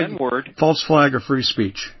out the N-word. False flag of free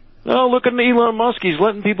speech. Oh, look at Elon Musk. He's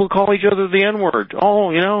letting people call each other the N-word.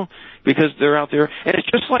 Oh, because they're out there. And it's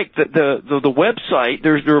just like the website.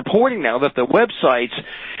 They're reporting now that the websites,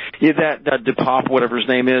 that DePop, whatever his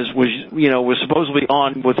name is, was supposedly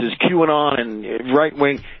on with his QAnon and right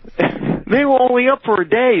wing. They were only up for a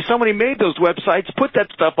day. Somebody made those websites, put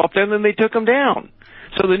that stuff up there, and then they took them down.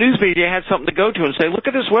 So the news media had something to go to and say, look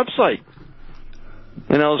at this website.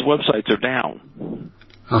 And now those websites are down.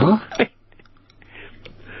 Uh-huh.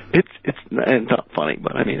 It's not funny,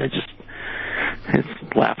 but I mean,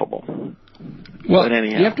 it's laughable. Well,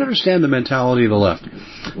 you have to understand the mentality of the left.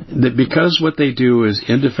 That because what they do is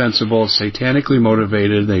indefensible, satanically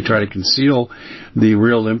motivated, they try to conceal the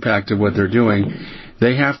real impact of what they're doing,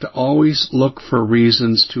 they have to always look for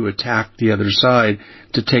reasons to attack the other side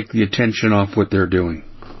to take the attention off what they're doing.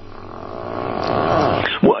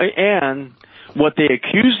 Well, and what they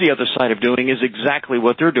accuse the other side of doing is exactly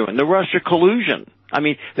what they're doing. The Russia collusion. I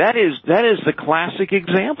mean, that is the classic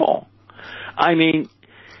example. I mean,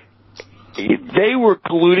 they were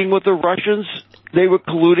colluding with the Russians. They were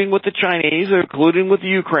colluding with the Chinese. They were colluding with the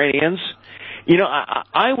Ukrainians. You know,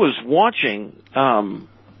 I was watching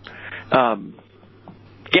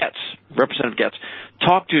Representative Getz,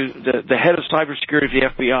 talk to the head of cybersecurity of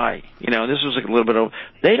the FBI. You know, this was like a little bit of,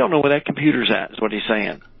 they don't know where that computer's at, is what he's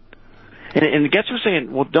saying. And Getz was saying,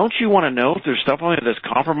 well, don't you want to know if there's stuff on it that's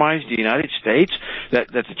compromised the United States that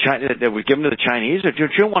was given to the Chinese? Or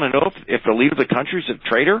don't you want to know if the leader of the country is a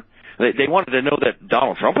traitor? They wanted to know that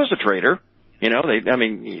Donald Trump was a traitor. You know, I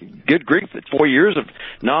mean, good grief, 4 years of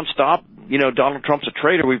nonstop, you know, Donald Trump's a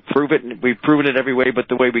traitor. We've proven it every way but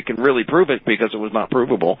the way we can really prove it, because it was not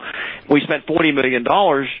provable. We spent $40 million,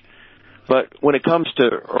 but when it comes to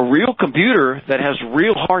a real computer that has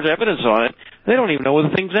real hard evidence on it, they don't even know where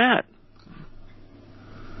the thing's at.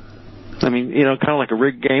 I mean, you know, kind of like a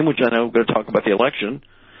rigged game, which I know we're going to talk about the election.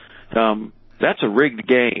 That's a rigged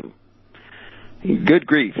game. Good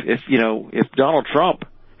grief. If Donald Trump,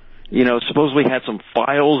 you know, supposedly had some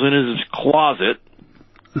files in his closet,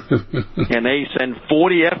 and they send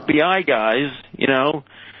 40 FBI guys, you know,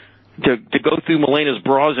 to go through Melena's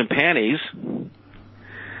bras and panties,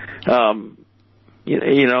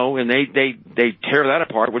 you know, and they tear that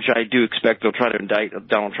apart, which I do expect they'll try to indict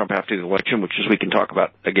Donald Trump after the election, which is we can talk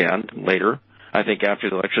about again later. I think after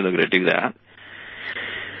the election they're going to do that.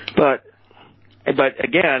 But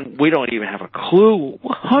again, we don't even have a clue.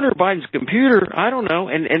 Hunter Biden's computer, I don't know,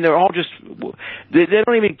 and they're all just, they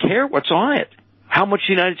don't even care what's on it. How much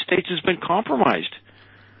the United States has been compromised.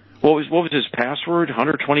 What was his password?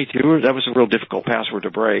 122? That was a real difficult password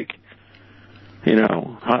to break. You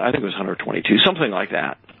know, I think it was 122, something like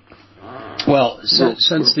that. Well,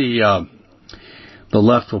 since the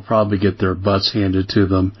left will probably get their butts handed to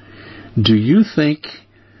them, do you think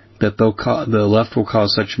that the left will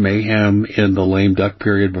cause such mayhem in the lame duck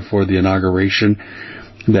period before the inauguration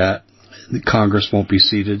that Congress won't be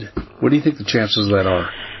seated? What do you think the chances of that are?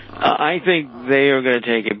 I think they are going to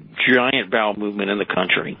take a giant bowel movement in the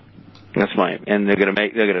country. And they're going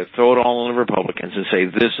to throw it all on the Republicans and say,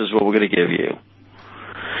 this is what we're going to give you.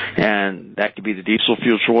 And that could be the diesel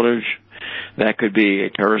fuel shortage. That could be a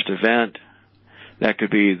terrorist event. That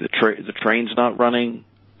could be the trains not running.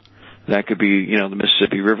 That could be, you know, the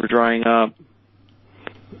Mississippi River drying up.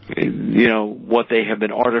 You know, what they have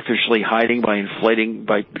been artificially hiding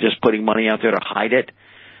by just putting money out there to hide it.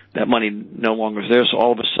 That money no longer is there. So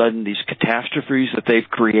all of a sudden, these catastrophes that they've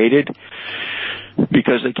created,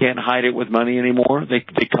 because they can't hide it with money anymore, they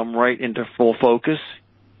come right into full focus.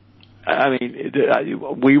 I mean,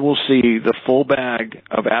 we will see the full bag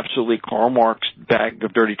of absolutely Karl Marx bag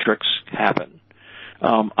of dirty tricks happen.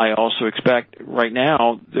 I also expect right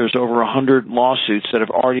now there's over 100 lawsuits that have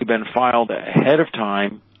already been filed ahead of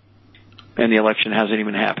time, and the election hasn't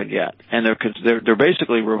even happened yet. And they're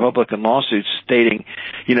basically Republican lawsuits stating,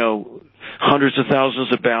 you know, hundreds of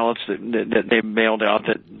thousands of ballots that they've mailed out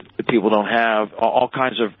that the people don't have, all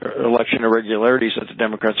kinds of election irregularities that the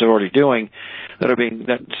Democrats are already doing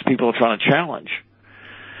that people are trying to challenge.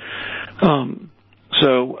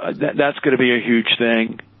 So that's going to be a huge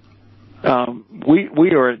thing.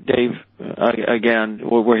 We are, Dave, again,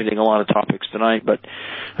 we're hitting a lot of topics tonight, but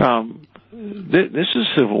this is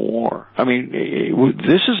civil war. I mean,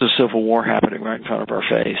 this is a civil war happening right in front of our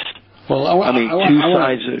face. Well, I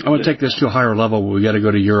want to take this to a higher level. We got to go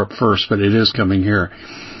to Europe first, but it is coming here.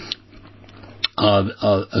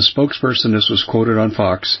 A spokesperson, this was quoted on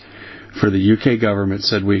Fox, for the UK government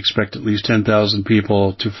said we expect at least 10,000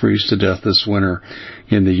 people to freeze to death this winter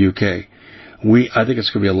in the UK. I think it's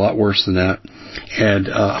going to be a lot worse than that. And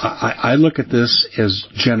I look at this as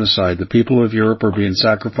genocide. The people of Europe are being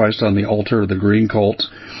sacrificed on the altar of the green cult.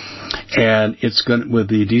 And it's going to, with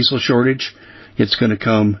the diesel shortage, it's going to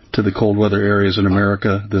come to the cold weather areas in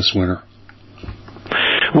America this winter.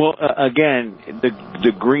 Well, again,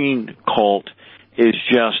 the green cult is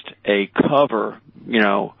just a cover, you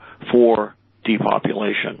know, for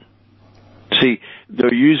depopulation. See,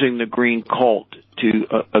 they're using the green cult to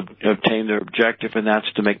obtain their objective, and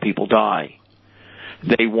that's to make people die.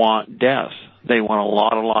 They want death. They want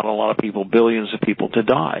a lot of people, billions of people to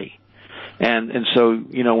die. And so,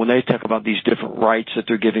 you know, when they talk about these different rights that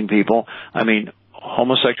they're giving people, I mean,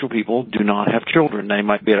 homosexual people do not have children. They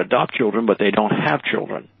might be able to adopt children, but they don't have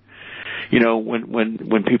children.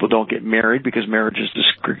 When people don't get married because marriage is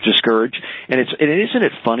discouraged. And isn't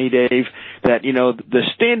it funny, Dave, that, the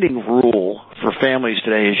standing rule for families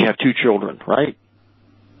today is you have 2 children, right?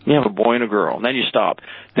 You have a boy and a girl, and then you stop.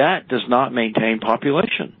 That does not maintain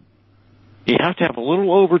population. You have to have a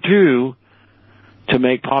little over 2 to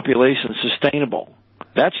make population sustainable.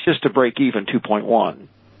 That's just to break even 2.1.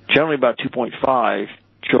 Generally about 2.5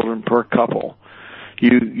 children per couple.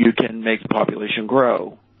 You can make the population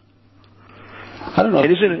grow. I don't know.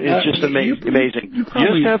 It's just amazing. You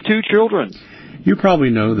just have 2 children. You probably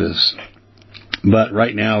know this, but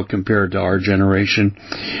right now, compared to our generation,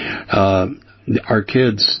 our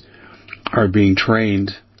kids are being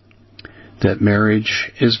trained that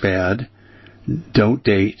marriage is bad. Don't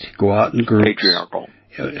date. Go out in groups. Patriarchal.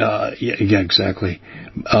 Yeah, exactly.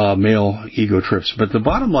 Male ego trips. But the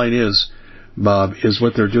bottom line is, Bob, is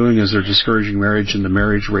what they're doing is they're discouraging marriage, and the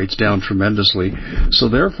marriage rate's down tremendously. So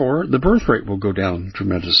therefore, the birth rate will go down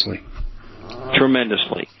tremendously.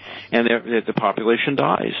 Tremendously. And the population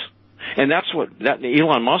dies. And that's what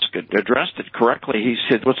Elon Musk addressed it correctly. He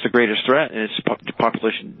said, what's the greatest threat? And it's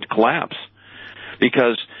population collapse.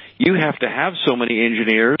 Because you have to have so many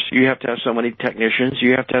engineers, you have to have so many technicians,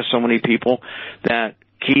 you have to have so many people that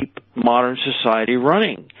keep modern society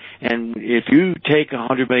running. And if you take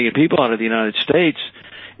 100 million people out of the United States,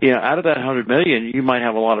 out of that 100 million, you might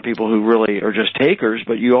have a lot of people who really are just takers,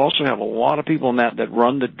 but you also have a lot of people in that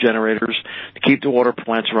run the generators, to keep the water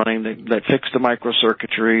plants running, that fix the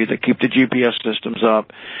microcircuitry, that keep the GPS systems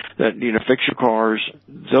up, that, fix your cars.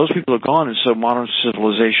 Those people are gone, and so modern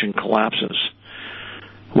civilization collapses,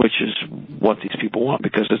 which is what these people want,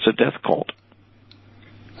 because it's a death cult.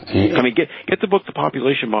 I mean, get the book, The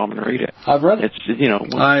Population Bomb, and read it. I've read it. It's,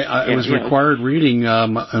 it was required reading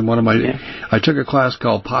in one of my. Yeah. I took a class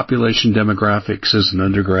called Population Demographics as an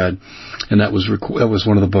undergrad, and that was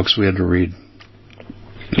one of the books we had to read.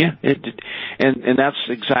 Yeah, and that's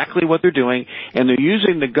exactly what they're doing, and they're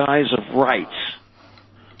using the guise of rights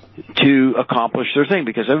to accomplish their thing,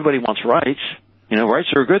 because everybody wants rights.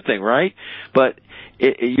 Rights are a good thing, right? But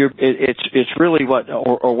it's really what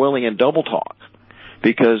Orwellian double talk.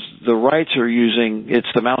 Because the rights are it's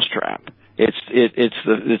the mousetrap. It's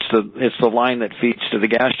the line that feeds to the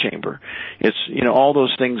gas chamber. It's, all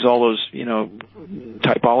those things, all those,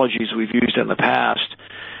 typologies we've used in the past.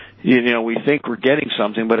 We think we're getting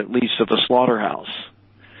something, but it leads to the slaughterhouse.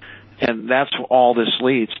 And that's all this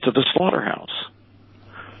leads, to the slaughterhouse.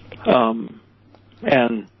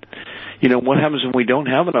 And what happens when we don't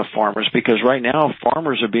have enough farmers? Because right now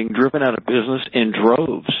farmers are being driven out of business in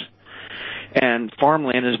droves. And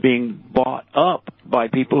farmland is being bought up by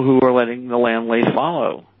people who are letting the land lay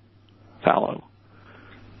fallow.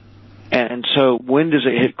 And so when does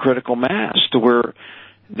it hit critical mass to where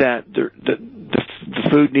that the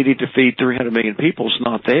food needed to feed 300 million people is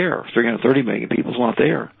not there, 330 million people is not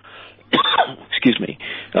there? Excuse me.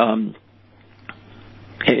 And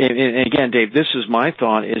again, Dave, this is my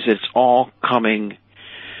thought, is it's all coming.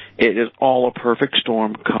 It is all a perfect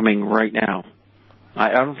storm coming right now.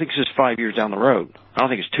 I don't think this is 5 years down the road. I don't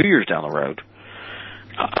think it's 2 years down the road.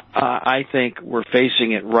 I think we're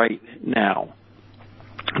facing it right now.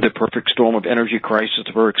 The perfect storm of energy crisis,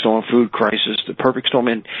 the perfect storm of food crisis, the perfect storm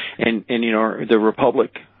in the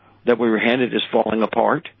republic that we were handed is falling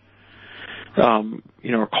apart. Our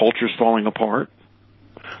culture is falling apart.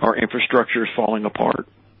 Our infrastructure is falling apart.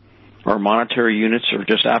 Our monetary units are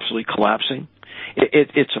just absolutely collapsing.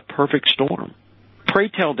 It's a perfect storm. Pray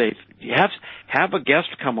tell, Dave, have a guest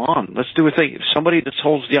come on. Let's do a thing. If somebody that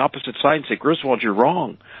holds the opposite side and say, Griswold, you're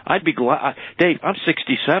wrong, I'd be glad. Dave, I'm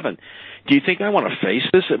 67. Do you think I want to face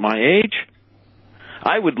this at my age?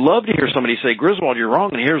 I would love to hear somebody say, Griswold, you're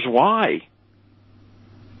wrong, and here's why.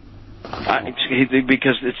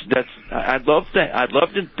 Because I'd love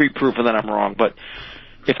to be proven that I'm wrong. But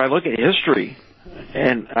if I look at history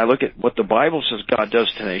and I look at what the Bible says God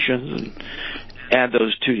does to nations and add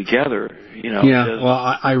those two together, Yeah,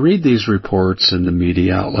 well, I read these reports in the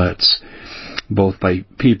media outlets, both by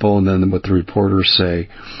people and then what the reporters say,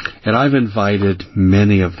 and I've invited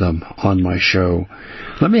many of them on my show.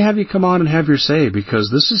 Let me have you come on and have your say, because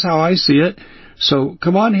this is how I see it. So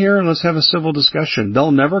come on here and let's have a civil discussion.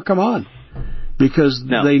 They'll never come on because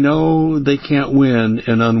they know they can't win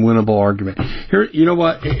an unwinnable argument. Here, you know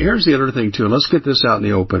what? Here's the other thing too. Let's get this out in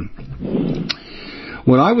the open.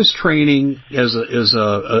 When I was training as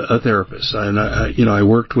a therapist, and I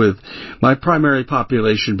worked with my primary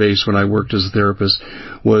population base when I worked as a therapist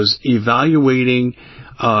was evaluating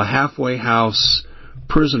halfway house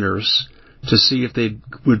prisoners to see if they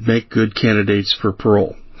would make good candidates for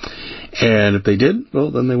parole. And if they didn't,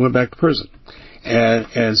 well, then they went back to prison.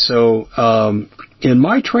 And so in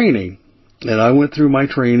my training, and I went through my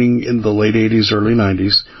training in the late 80s, early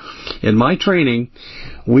 90s, in my training,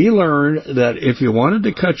 we learned that if you wanted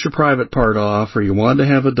to cut your private part off or you wanted to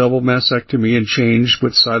have a double mastectomy and change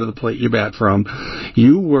which side of the plate you bat from,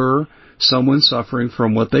 you were someone suffering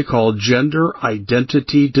from what they call gender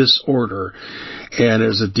identity disorder. And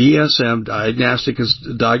as a DSM,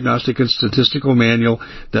 Diagnostic and Statistical Manual,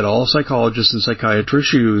 that all psychologists and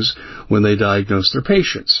psychiatrists use when they diagnose their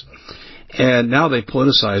patients. And now they've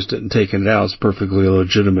politicized it and taken it out. It's a perfectly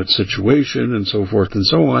legitimate situation and so forth and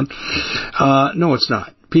so on. No, it's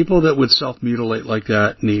not. People that would self-mutilate like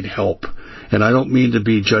that need help. And I don't mean to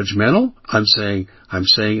be judgmental. I'm saying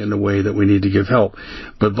in a way that we need to give help.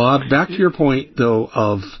 But Bob, back to your point, though,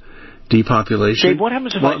 of depopulation. Dave, what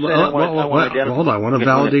happens if I say I want to identify? Hold on. I want to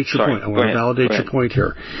validate your point. I want to validate your point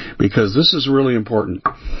here, because this is really important.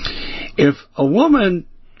 If a woman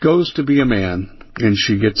goes to be a man, and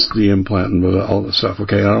she gets the implant and all this stuff.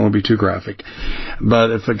 Okay, I don't want to be too graphic.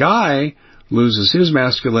 But if a guy loses his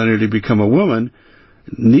masculinity to become a woman,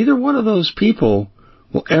 neither one of those people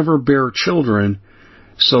will ever bear children.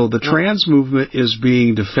 So the trans movement is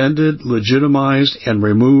being defended, legitimized, and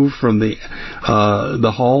removed from the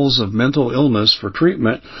halls of mental illness for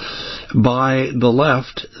treatment by the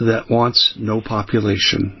left that wants no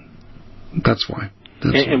population. That's why.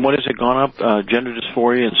 And what has it gone up? Gender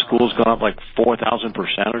dysphoria in schools gone up like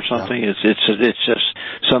 4,000% or something. Yeah. It's just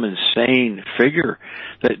some insane figure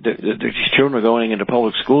that these children are going into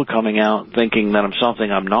public school, coming out thinking that I'm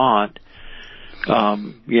something I'm not.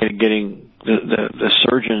 Getting the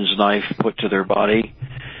surgeon's knife put to their body,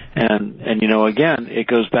 and again, it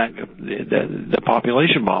goes back to the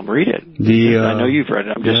population bomb. Read it. I know you've read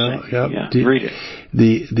it. I'm just saying. Read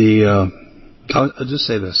it. I'll just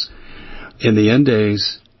say this. In the end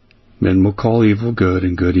days, men will call evil good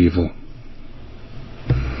and good evil.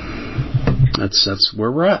 That's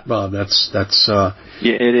where we're at, Bob. It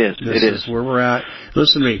is. This is where we're at.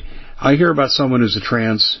 Listen to me. I hear about someone who's a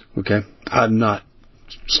trans. Okay, I'm not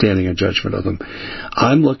standing in judgment of them.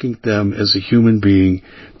 I'm looking at them as a human being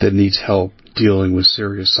that needs help dealing with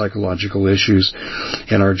serious psychological issues,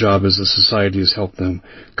 and our job as a society is help them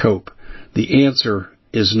cope. The answer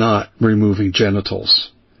is not removing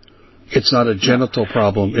genitals. It's not a genital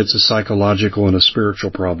problem. It's a psychological and a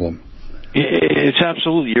spiritual problem.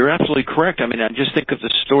 You're absolutely correct. I mean, I just think of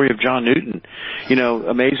the story of John Newton.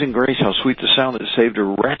 Amazing grace, how sweet the sound that saved a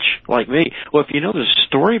wretch like me. Well, if you know the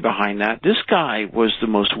story behind that, this guy was the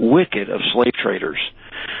most wicked of slave traders.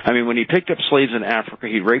 I mean, when he picked up slaves in Africa,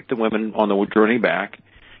 he'd rape the women on the journey back.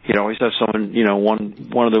 He'd always have someone,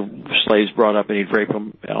 one of the slaves brought up, and he'd rape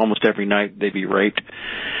them almost every night. They'd be raped,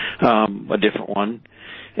 a different one.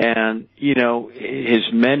 And,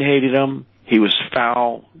 his men hated him. He was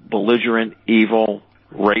foul, belligerent, evil,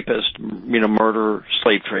 rapist, murderer,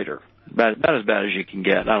 slave trader. About as bad as you can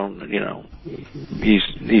get.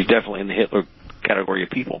 He's definitely in the Hitler category of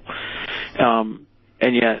people. And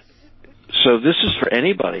yet, so this is for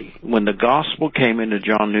anybody. When the gospel came into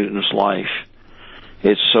John Newton's life,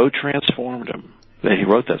 it so transformed him that he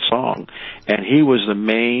wrote that song, and he was the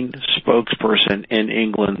main spokesperson in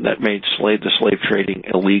England that made the slave trading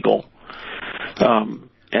illegal.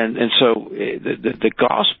 And so the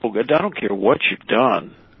gospel, I don't care what you've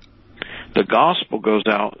done, the gospel goes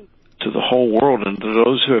out to the whole world, and to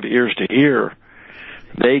those who have ears to hear,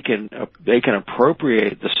 they can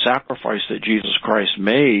appropriate the sacrifice that Jesus Christ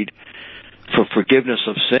made for forgiveness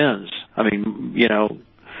of sins. I mean,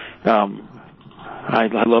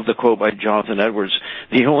 I love the quote by Jonathan Edwards.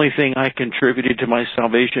 The only thing I contributed to my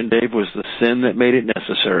salvation, Dave, was the sin that made it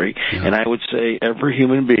necessary. Yeah. And I would say every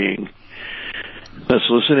human being that's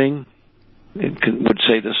listening would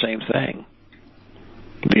say the same thing.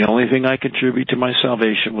 The only thing I contribute to my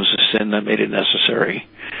salvation was the sin that made it necessary.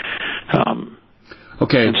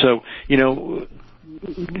 Okay. And so,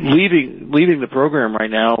 leaving the program right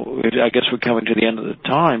now, I guess we're coming to the end of the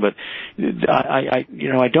time, but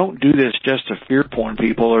I don't do this just to fear porn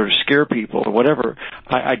people or to scare people or whatever.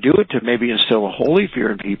 I do it to maybe instill a holy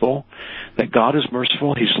fear in people that God is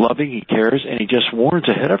merciful, He's loving, He cares, and He just warns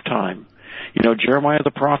ahead of time. Jeremiah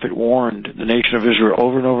the prophet warned the nation of Israel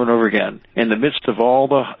over and over and over again. In the midst of all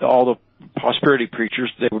the prosperity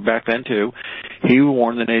preachers, they were back then too, he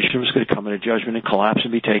warned the nation was going to come into judgment and collapse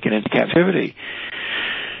and be taken into captivity.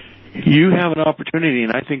 You have an opportunity,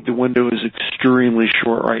 and I think the window is extremely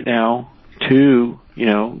short right now, to,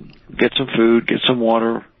 get some food, get some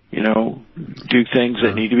water, do things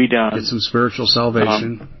that need to be done. Get some spiritual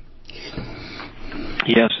salvation.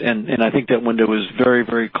 Yes, and I think that window is very,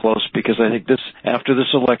 very close, because I think after this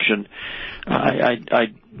election, I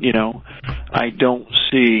don't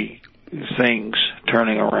see things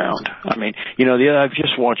turning around. I mean, I was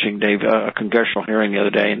just watching, Dave, a congressional hearing the other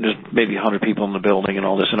day, and there's maybe 100 people in the building and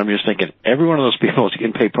all this, and I'm just thinking, every one of those people is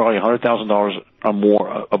getting paid probably $100,000 or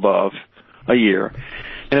more above a year,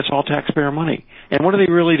 and it's all taxpayer money. And what are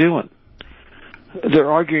they really doing?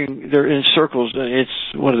 They're arguing, they're in circles.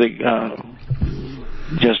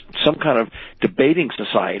 Just some kind of debating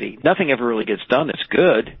society. Nothing ever really gets done that's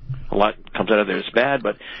good. A lot comes out of there that's bad,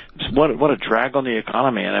 but what a drag on the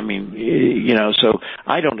economy. And I mean, so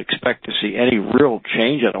I don't expect to see any real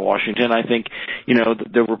change out of Washington. I think,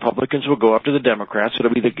 the Republicans will go after the Democrats.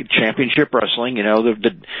 It'll be the championship wrestling,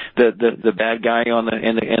 the bad guy in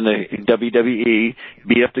the WWE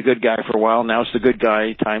beat up the good guy for a while. Now it's the good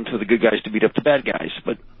guy, time for the good guys to beat up the bad guys.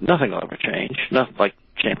 But nothing will ever change. Nothing like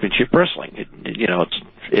championship wrestling.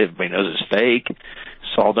 Everybody knows it's fake.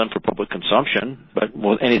 It's all done for public consumption. But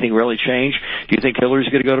will anything really change? Do you think Hillary's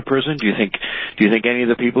going to go to prison? Do you think any of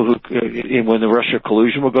the people who, when the Russia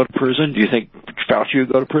collusion, will go to prison? Do you think Fauci will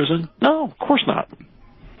go to prison? No, of course not.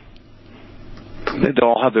 They'll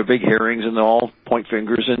all have their big hearings, and they'll all point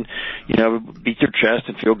fingers and, beat their chest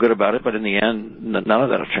and feel good about it. But in the end, none of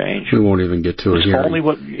that will change. We won't even get to a hearing.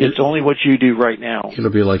 It's only what you do right now. It'll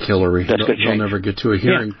be like Hillary. They'll never get to a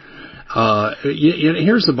hearing. Yeah.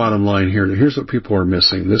 Here's the bottom line here. Here's what people are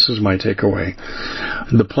missing. This is my takeaway.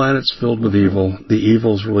 The planet's filled with evil. The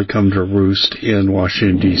evil's really come to roost in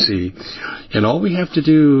Washington, D.C. And all we have to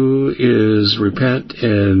do is repent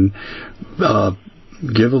and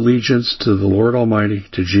give allegiance to the Lord Almighty,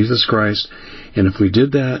 to Jesus Christ. And if we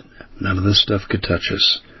did that, none of this stuff could touch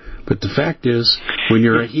us. But the fact is, when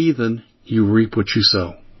you're a heathen, you reap what you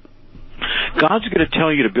sow. God's going to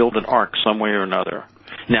tell you to build an ark some way or another.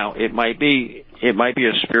 Now, it might be a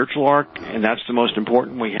spiritual ark, and that's the most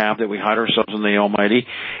important we have, that we hide ourselves in the Almighty.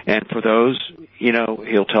 And for those,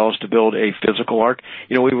 He'll tell us to build a physical ark.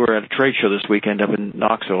 We were at a trade show this weekend up in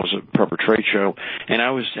Knoxville. It was a proper trade show, and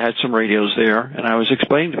had some radios there, and I was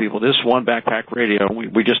explaining to people this one backpack radio.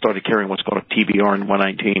 We just started carrying what's called a TBR in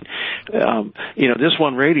 119. This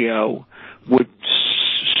one radio would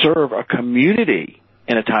serve a community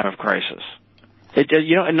in a time of crisis. And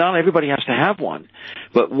not everybody has to have one,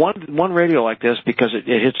 but one radio like this, because it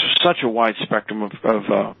hits such a wide spectrum of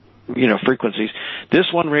frequencies.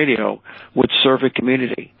 This one radio would serve a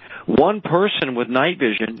community. One person with night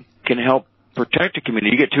vision can help protect a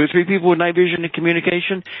community. You get 2 or 3 people with night vision and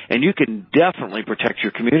communication, and you can definitely protect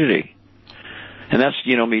your community. And that's,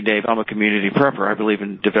 me, Dave, I'm a community prepper. I believe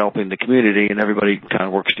in developing the community, and everybody kind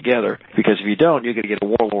of works together. Because if you don't, you're going to get a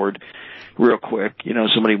warlord real quick.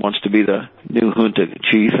 Somebody wants to be the new junta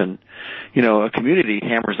chief, and, a community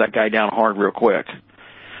hammers that guy down hard real quick.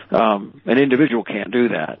 An individual can't do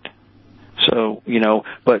that. So,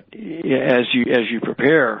 but as you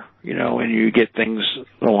prepare, and you get things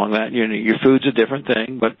along that, your food's a different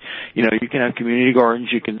thing, but, you can have community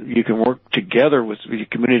gardens, you can work together with your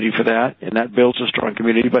community for that, and that builds a strong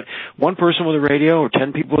community. But one person with a radio, or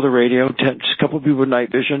 10 people with a radio, a couple of people with night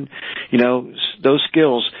vision, those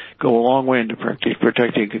skills go a long way into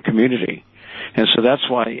protecting a community. And so that's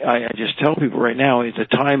why I just tell people right now, the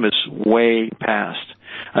time is way past.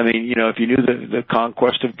 I mean, if you knew the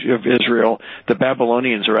conquest of Israel, the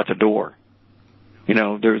Babylonians are at the door.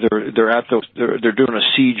 They're doing a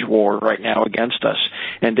siege war right now against us.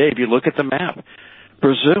 And Dave, you look at the map,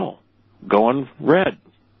 Brazil going red.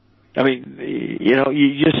 I mean,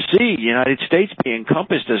 you just see the United States being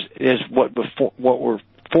encompassed as what were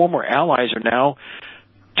former allies are now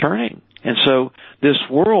turning. And so this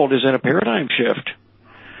world is in a paradigm shift.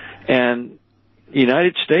 And the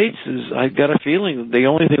United States I've got a feeling, the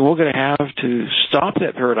only thing we're going to have to stop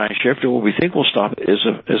that paradigm shift, or what we think will stop it, is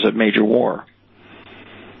a major war.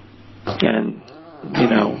 And,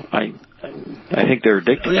 I think they're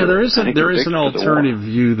addicted. Yeah, there is an alternative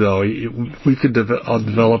view, though. We could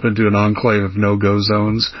develop into an enclave of no-go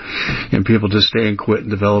zones, and people just stay and quit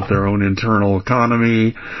and develop their own internal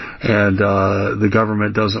economy, and the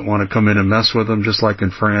government doesn't want to come in and mess with them, just like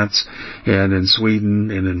in France and in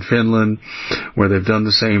Sweden and in Finland, where they've done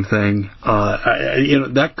the same thing.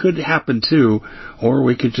 That could happen too, or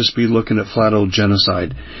we could just be looking at flat old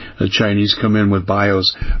genocide. The Chinese come in with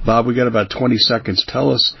bios. Bob, we got about 20 seconds.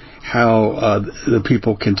 Tell us how the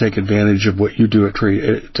people can take advantage of what you do at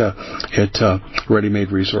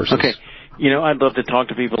Ready-Made Resources. Okay. I'd love to talk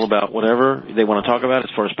to people about whatever they want to talk about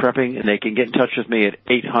as far as prepping, and they can get in touch with me at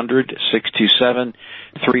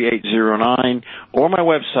 800-627-3809 or my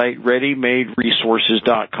website,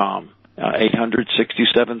 readymaderesources.com.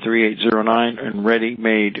 800-627-3809, and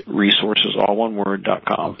Ready-Made Resources, all one word,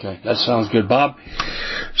 .com. Okay, that sounds good. Bob,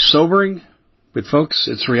 sobering, but folks,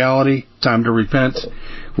 it's reality. Time to repent.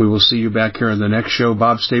 We will see you back here in the next show.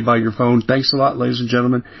 Bob, stay by your phone. Thanks a lot, ladies and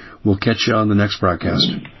gentlemen. We'll catch you on the next broadcast.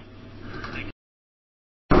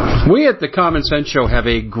 We at the Common Sense Show have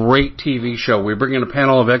a great TV show. We bring in a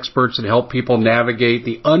panel of experts that help people navigate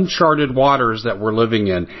the uncharted waters that we're living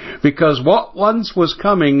in. Because what once was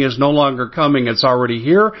coming is no longer coming. It's already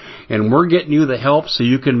here, and we're getting you the help so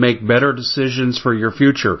you can make better decisions for your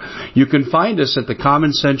future. You can find us at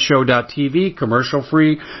thecommonsenseshow.tv,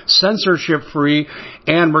 commercial-free, censorship-free,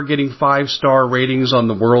 and we're getting 5-star ratings on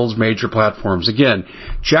the world's major platforms. Again,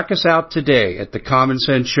 check us out today at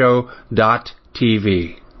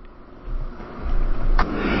thecommonsenseshow.tv.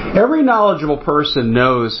 Every knowledgeable person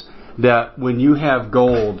knows that when you have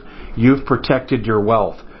gold, you've protected your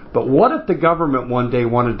wealth. But what if the government one day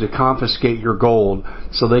wanted to confiscate your gold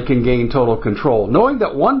so they can gain total control, knowing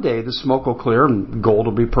that one day the smoke will clear and gold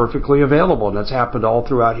will be perfectly available, and that's happened all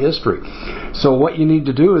throughout history. So what you need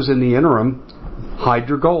to do is, in the interim, hide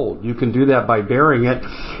your gold. You can do that by burying it.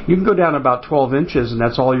 You can go down about 12 inches, and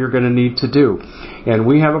that's all you're going to need to do. And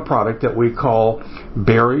we have a product that we call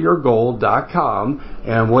buryyourgold.com,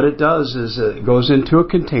 and what it does is it goes into a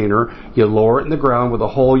container. You lower it in the ground with a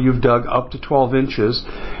hole you've dug up to 12 inches.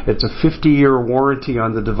 It's a 50-year warranty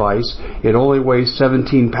on the device. It only weighs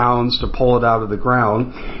 17 pounds to pull it out of the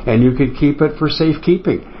ground, and you can keep it for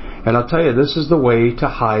safekeeping. And I'll tell you, this is the way to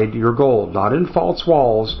hide your gold. Not in false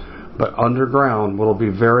walls, but underground, will be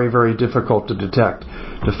very, very difficult to detect.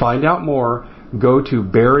 To find out more, go to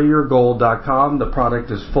buryyourgold.com. The product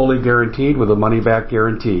is fully guaranteed with a money-back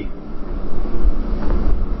guarantee.